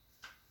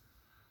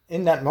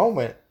 in that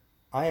moment,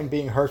 I am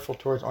being hurtful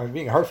I'm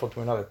being hurtful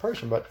to another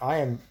person, but I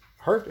am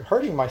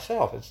hurting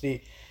myself. It's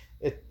the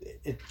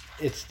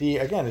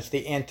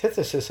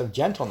antithesis of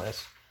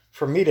gentleness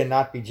for me to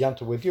not be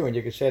gentle with you. And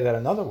you could say that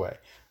another way.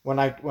 When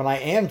I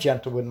am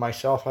gentle with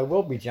myself, I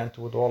will be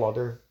gentle with all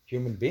other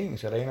human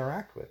beings that I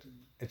interact with.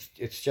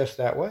 It's just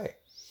that way.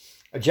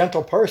 A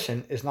gentle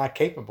person is not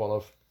capable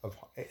of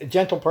a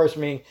gentle person,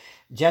 meaning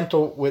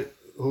gentle with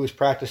who is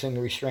practicing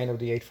the restraint of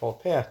the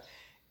Eightfold Path,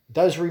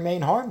 does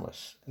remain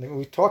harmless. And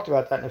we've talked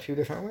about that in a few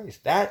different ways.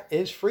 That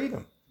is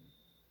freedom.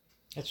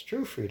 It's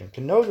true freedom.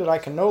 To know that I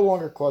can no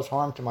longer cause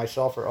harm to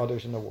myself or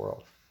others in the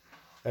world.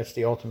 That's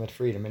the ultimate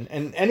freedom.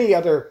 And any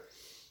other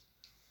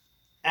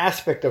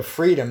aspect of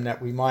freedom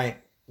that we might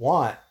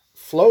want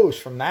flows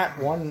from that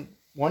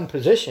one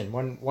position,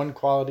 one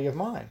quality of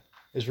mind,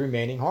 is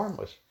remaining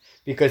harmless.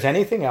 Because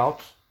anything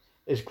else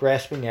is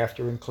grasping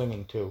after and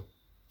clinging to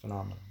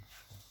phenomenon.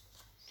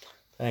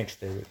 Thanks,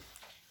 David.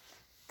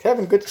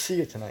 Kevin, good to see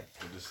you tonight.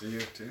 Good to see you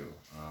too.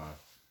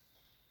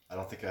 I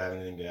don't think I have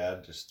anything to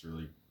add. Just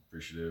really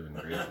appreciative and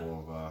grateful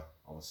of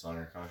all the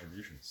Sangha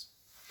contributions.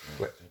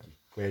 Thank you.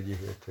 Glad you're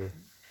here too.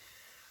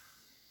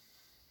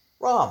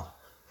 Ram.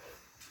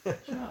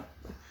 Sure.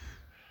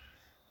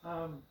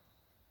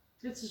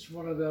 This is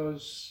one of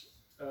those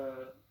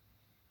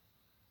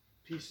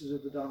pieces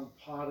of the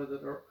Dhammapada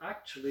that are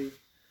actually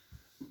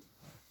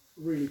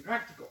really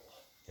practical.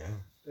 Yeah.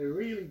 They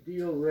really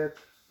deal with,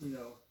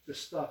 the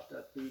stuff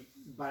that we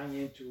bang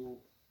into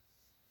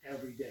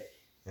every day.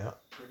 Yeah.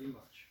 Pretty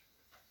much.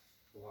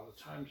 A lot of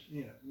times,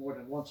 more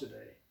than once a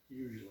day,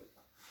 usually.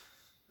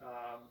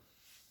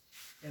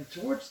 And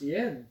towards the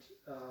end,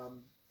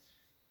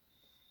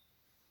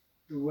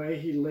 the way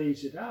he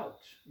lays it out,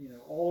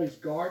 always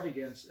guard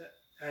against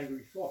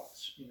angry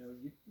thoughts.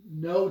 You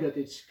know that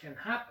it can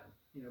happen.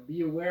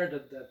 Be aware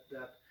that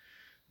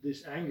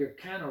this anger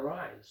can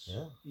arise.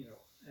 Yeah.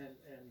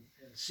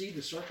 And see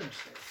the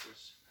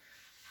circumstances,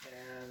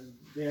 and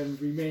then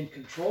remain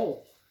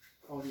control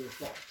of your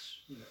thoughts.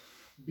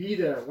 Be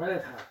there when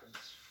it happens.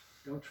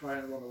 Don't try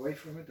and run away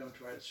from it. Don't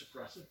try to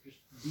suppress it. Just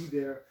be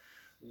there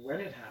when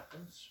it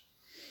happens,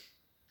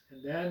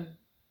 and then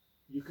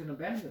you can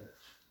abandon it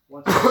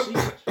once you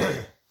see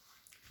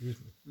it.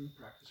 And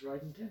practice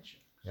right intention.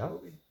 Yeah.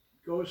 So it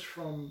goes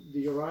from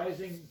the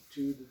arising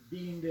to the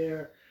being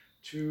there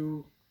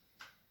to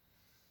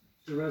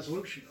the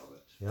resolution of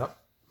it. Yep.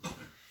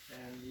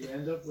 And you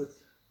end up with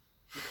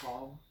a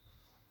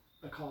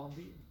calm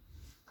being.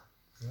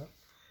 Yep.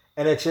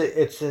 And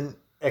it's an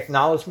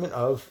acknowledgement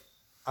of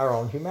our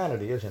own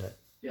humanity, isn't it?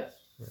 Yes.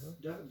 Yeah.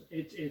 Definitely.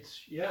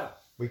 It's yeah.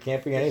 We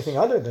can't be anything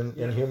other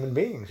than human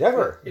beings,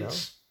 ever.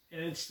 It's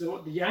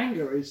the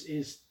anger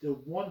is the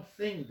one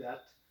thing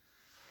that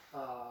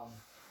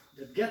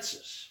gets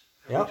us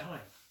every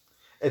time.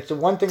 It's the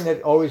one thing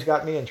that always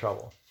got me in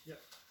trouble. Yeah.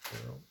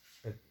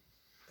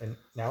 And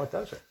now it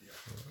doesn't. Yeah.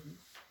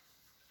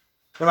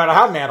 No matter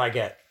how mad I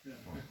get.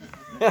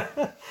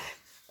 Yeah.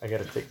 I got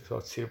to take this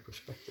whole seat of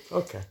perspective.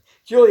 Okay.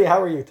 Julia,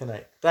 how are you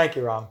tonight? Thank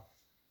you, Ram.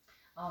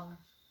 I'm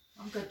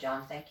good,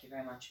 John. Thank you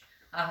very much.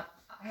 I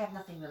have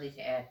nothing really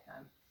to add.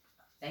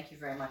 Thank you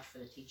very much for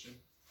the teaching.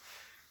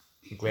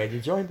 I'm glad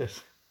you joined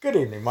us. Good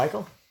evening,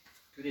 Michael.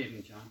 Good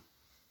evening, John.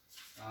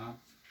 I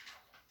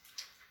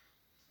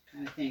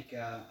kind of think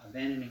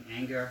abandoning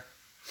anger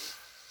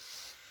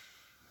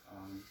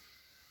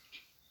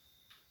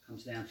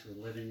comes down to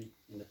living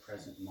in the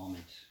present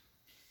moment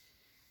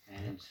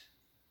and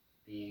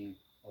being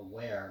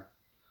aware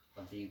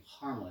of being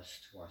harmless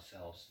to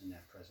ourselves in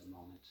that present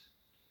moment.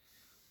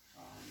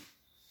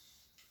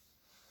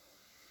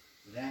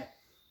 That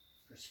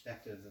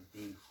perspective of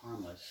being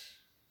harmless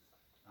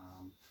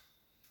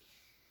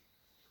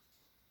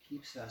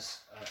keeps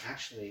us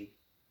actually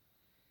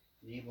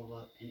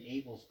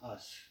enables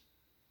us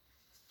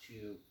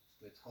to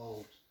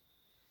withhold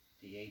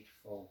the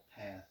Eightfold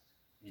Path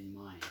in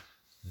mind.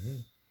 Mm-hmm.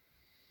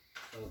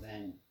 So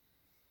then,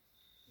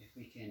 if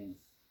we can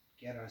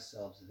get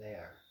ourselves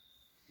there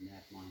in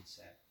that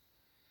mindset,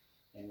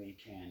 then we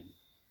can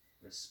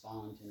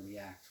respond and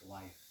react to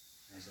life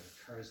as it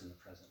occurs in the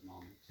present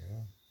moment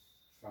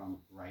from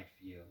right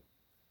view.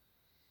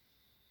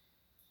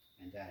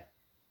 And that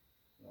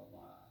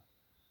will,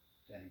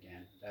 then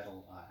again,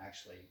 that'll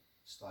actually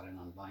start an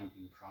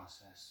unbinding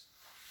process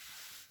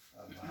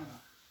of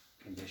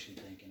conditioned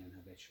thinking and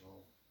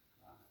habitual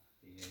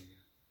behavior.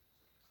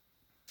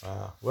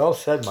 Well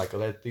said, Michael.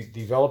 That the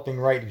developing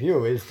right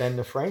view is then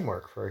the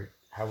framework for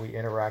how we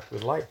interact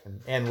with life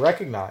and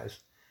recognize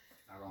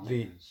Our own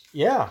the ignorance.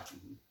 yeah.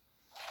 Mhm.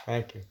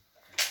 Thank you,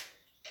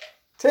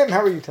 Tim.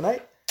 How are you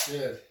tonight?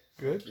 Good.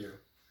 Good. Thank you.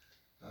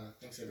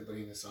 Thanks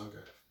everybody in the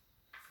Sangha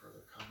for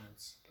their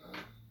comments.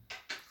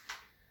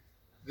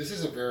 This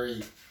is a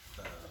very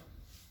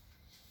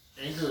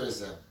anger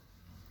is a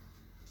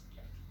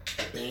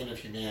bane of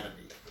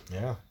humanity.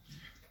 Yeah.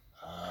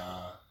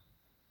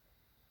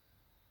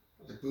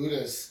 The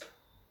Buddha's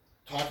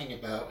talking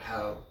about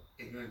how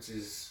ignorance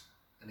is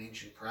an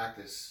ancient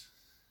practice.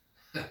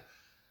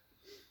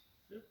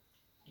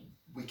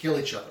 We kill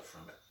each other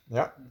from it.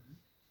 Yeah.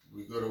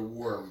 We go to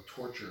war, we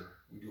torture,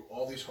 we do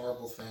all these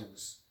horrible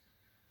things,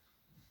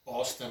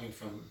 all stemming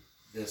from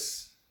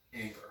this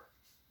anger.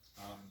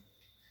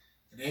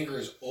 And anger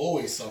is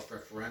always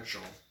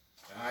self-referential.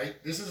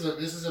 This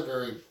is a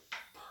very,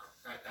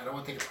 I don't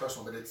want to take it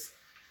personal, but it's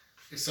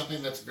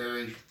something that's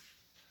very,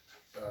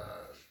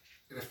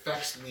 it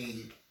affects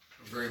me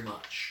very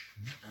much.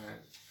 And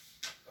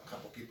a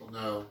couple people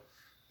know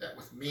that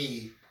with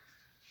me,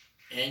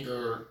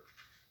 anger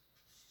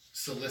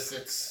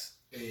solicits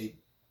a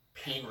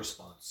pain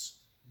response.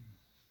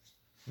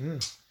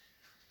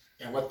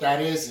 And what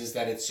that is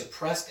that it's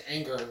suppressed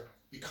anger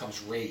becomes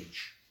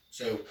rage.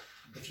 So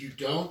if you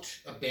don't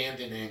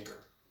abandon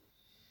anger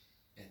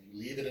and you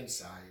leave it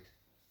inside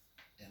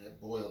and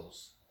it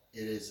boils,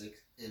 it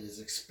is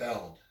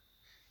expelled,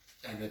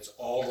 and it's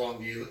all wrong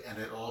view, and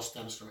it all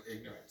stems from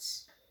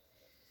ignorance.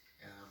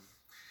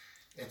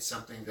 It's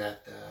something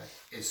that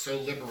is so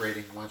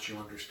liberating once you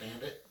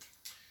understand it.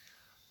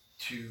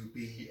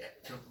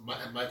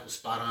 And Michael's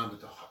spot on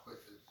with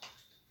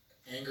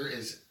anger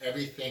is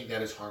everything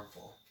that is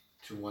harmful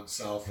to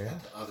oneself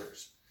and to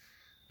others,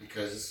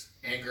 because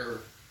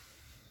anger,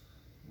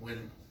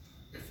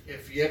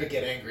 if you ever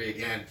get angry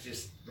again,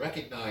 just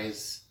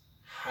recognize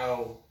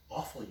how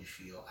awful you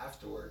feel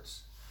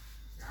afterwards.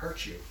 It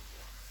hurts you.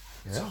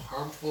 It's a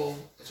harmful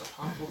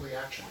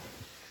reaction.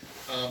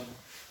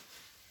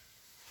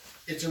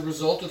 It's a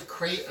result of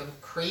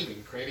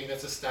craving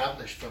that's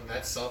established from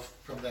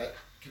that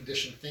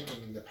conditioned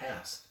thinking in the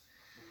past.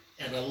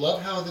 And I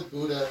love how the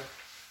Buddha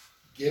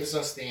gives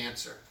us the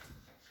answer.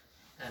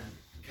 And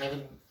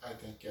Kevin, I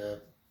think,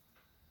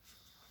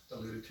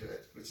 alluded to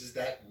it, which is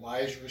that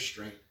wise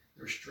restraint.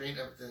 The restraint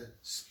of the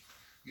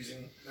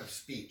using of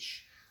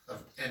speech.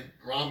 And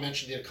Ram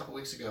mentioned it a couple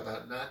weeks ago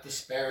about not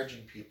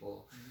disparaging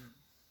people,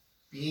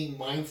 being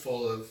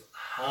mindful of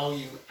how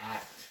you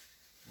act,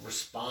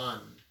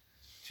 respond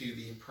to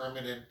the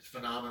impermanent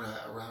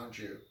phenomena around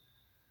you.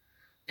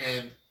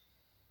 And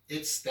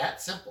it's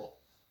that simple.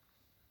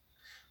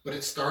 But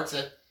it starts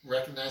at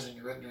recognizing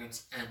your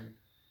ignorance and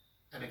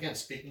again,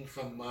 speaking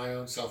from my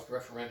own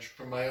self-referential,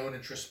 from my own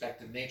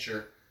introspective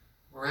nature,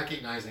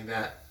 recognizing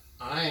that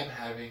I'm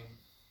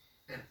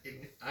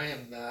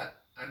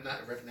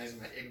not recognizing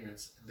my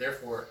ignorance,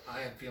 therefore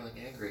I am feeling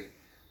angry.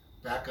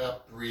 Back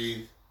up,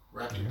 breathe,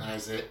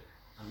 recognize it,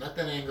 and let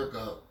that anger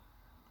go.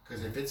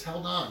 Because if it's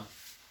held on,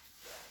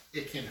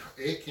 it can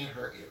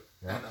hurt you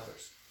and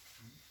others.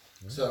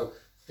 So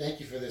thank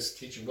you for this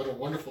teaching. What a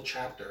wonderful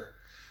chapter.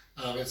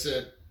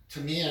 To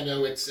me, I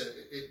know it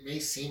may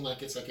seem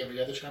like it's like every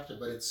other chapter,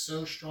 but it's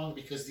so strong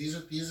because this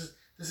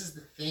is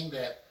the thing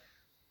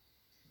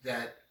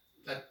that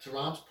to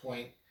Ram's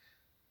point,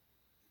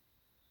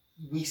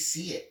 we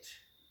see it.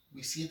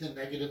 We see the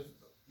negative,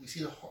 we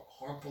see the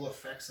harmful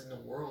effects in the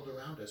world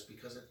around us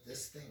because of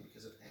this thing,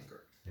 because of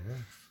anger. Yeah.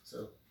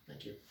 So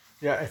thank you.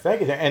 Yeah, thank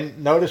you.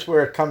 And notice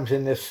where it comes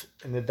in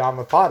the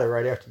Dhammapada,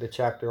 right after the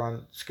chapter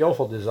on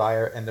skillful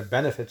desire and the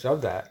benefits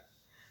of that.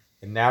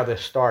 And now the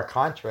stark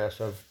contrast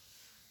of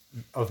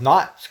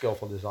not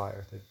skillful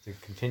desire, the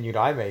continued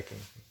eye-making,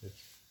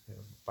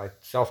 by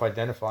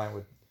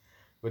self-identifying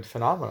with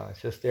phenomena.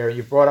 It's just there.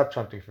 You brought up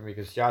something for me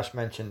because Josh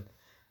mentioned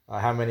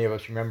how many of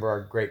us remember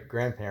our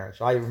great-grandparents.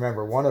 I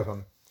remember one of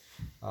them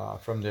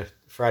from the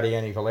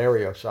Fratelli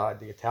Valerio side,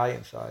 the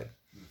Italian side.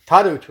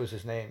 Taduc was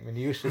his name. And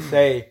he used to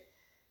say,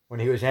 when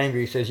he was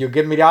angry, he says, "You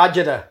give me the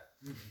agita."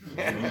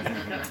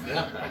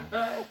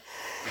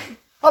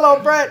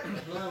 Hello, Brett.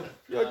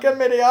 You give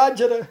me the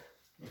agita.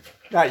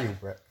 Not you,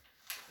 Brett.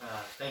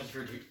 Thank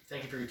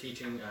you for your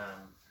teaching.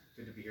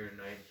 Good to be here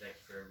tonight, and thank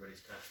you for everybody's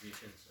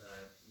contributions.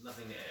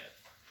 Nothing to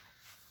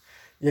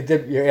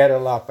add. You added a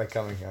lot by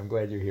coming here. I'm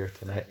glad you're here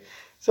tonight.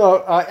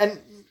 So,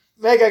 and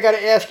Meg, I got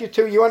to ask you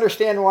too. You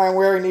understand why I'm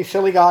wearing these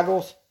silly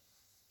goggles?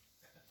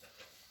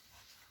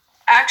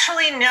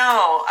 Actually,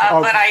 no,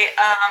 but I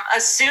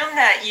assume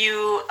that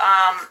you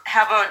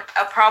have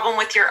a problem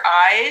with your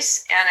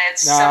eyes, and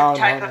it's some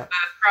type of a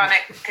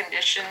chronic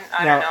condition.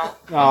 I don't know.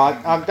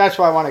 No, that's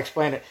why I want to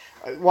explain it.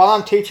 while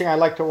I'm teaching, I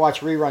like to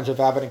watch reruns of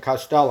Abbott and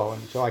Costello,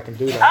 and so I can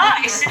do that. Ah,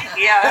 I see.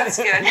 Yeah, that's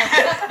good.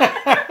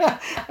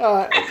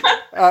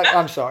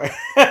 I'm sorry.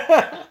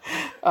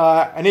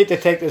 I need to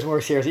take this more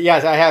seriously.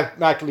 Yes, I have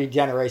macular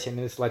degeneration,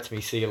 and this lets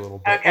me see a little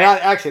bit. Okay. And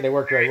actually, they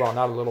work very well,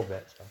 not a little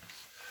bit. So.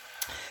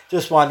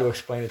 Just wanted to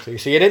explain it to you.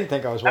 So you didn't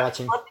think I was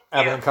watching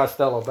Abbott and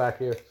Costello back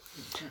here.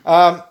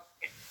 All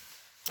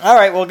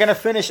right, we're going to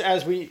finish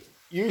as we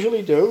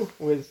usually do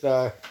with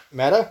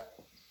meta.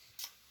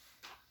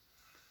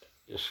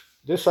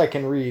 This I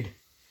can read.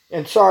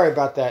 And sorry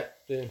about that,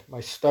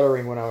 my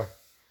stuttering when I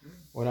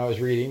was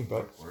reading,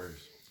 but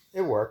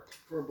it worked.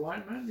 For a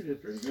blind man, you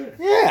did pretty good.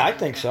 Yeah, I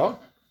think so.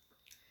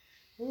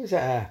 What was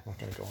that? I'm not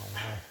going to go on.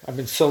 I've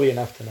been silly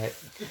enough tonight.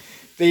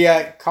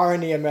 The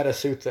Karaniya Metta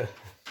Sutta,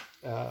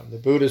 the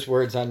Buddha's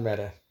words on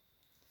metta.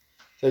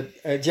 So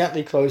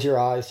gently close your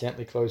eyes,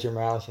 gently close your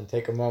mouth, and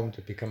take a moment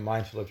to become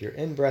mindful of your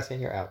in-breath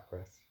and your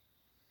out-breath.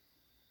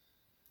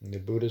 And the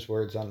Buddha's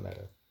words on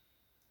metta.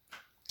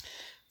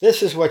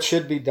 This is what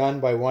should be done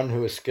by one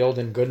who is skilled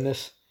in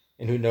goodness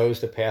and who knows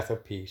the path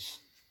of peace.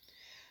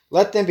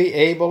 Let them be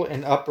able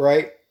and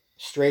upright,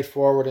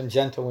 straightforward and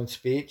gentle in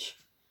speech,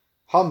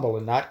 humble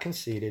and not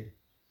conceited,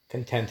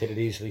 contented and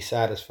easily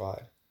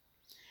satisfied,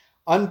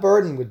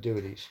 unburdened with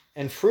duties,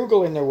 and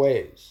frugal in their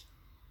ways,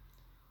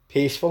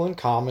 peaceful and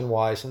calm and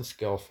wise and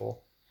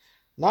skillful,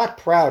 not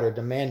proud or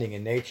demanding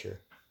in nature.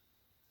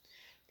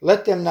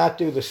 Let them not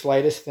do the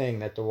slightest thing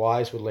that the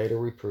wise would later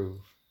reprove.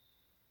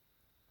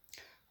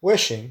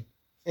 Wishing,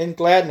 in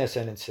gladness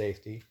and in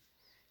safety,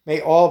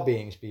 may all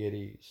beings be at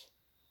ease.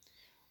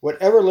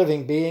 Whatever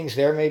living beings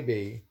there may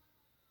be,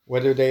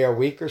 whether they are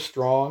weak or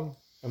strong,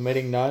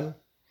 omitting none,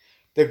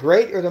 the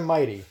great or the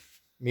mighty,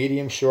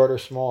 medium, short, or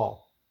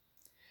small,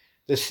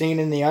 the seen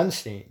and the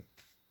unseen,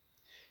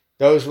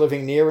 those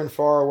living near and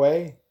far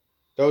away,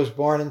 those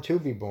born and to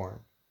be born,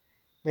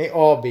 may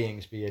all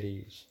beings be at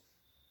ease.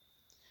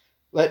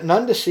 Let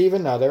none deceive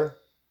another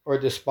or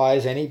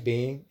despise any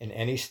being in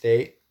any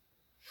state.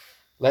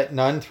 Let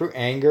none through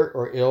anger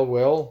or ill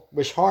will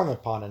wish harm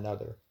upon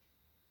another.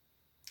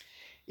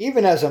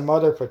 Even as a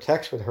mother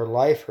protects with her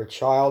life her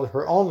child,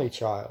 her only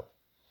child,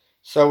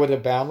 so with a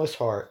boundless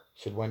heart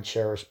should one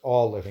cherish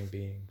all living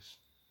beings.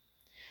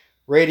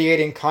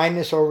 Radiating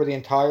kindness over the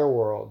entire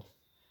world,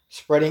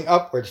 spreading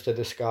upwards to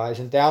the skies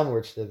and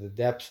downwards to the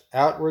depths,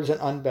 outwards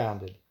and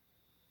unbounded,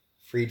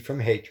 freed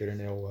from hatred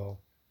and ill will.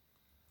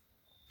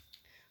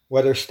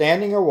 Whether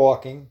standing or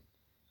walking,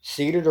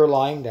 seated or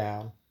lying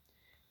down,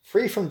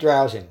 free from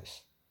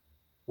drowsiness,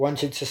 one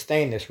should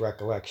sustain this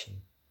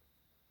recollection.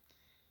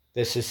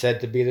 This is said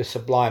to be the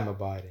sublime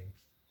abiding.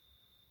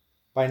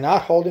 By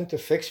not holding to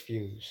fixed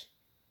views,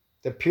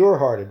 the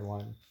pure-hearted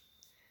one,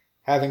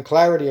 having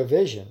clarity of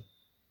vision,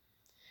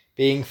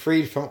 being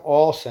freed from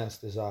all sense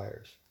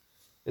desires,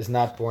 is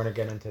not born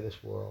again into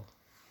this world.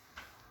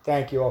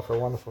 Thank you all for a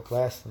wonderful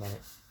class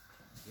tonight.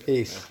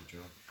 Peace. Thank you,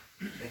 Joe.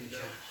 Thank you,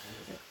 Joe.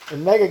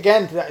 And Meg,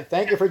 again,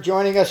 thank you for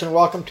joining us and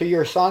welcome to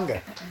your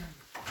Sangha.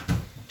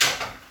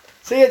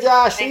 See you,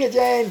 Josh. See you,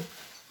 Jane.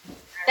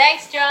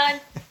 Thanks, John.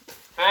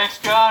 Thanks,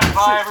 John.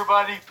 Bye,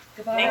 everybody.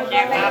 Goodbye. Thank you.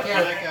 Good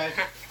guys.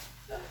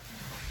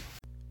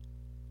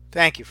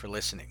 Thank you for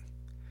listening.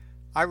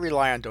 I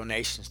rely on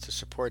donations to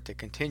support the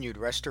continued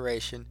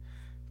restoration,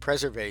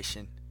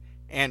 preservation,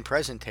 and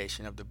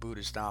presentation of the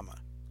Buddha's Dhamma.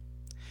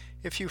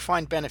 If you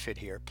find benefit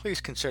here,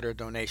 please consider a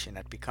donation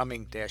at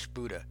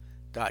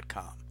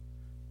becoming-buddha.com.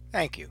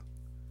 Thank you.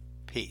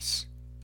 Peace.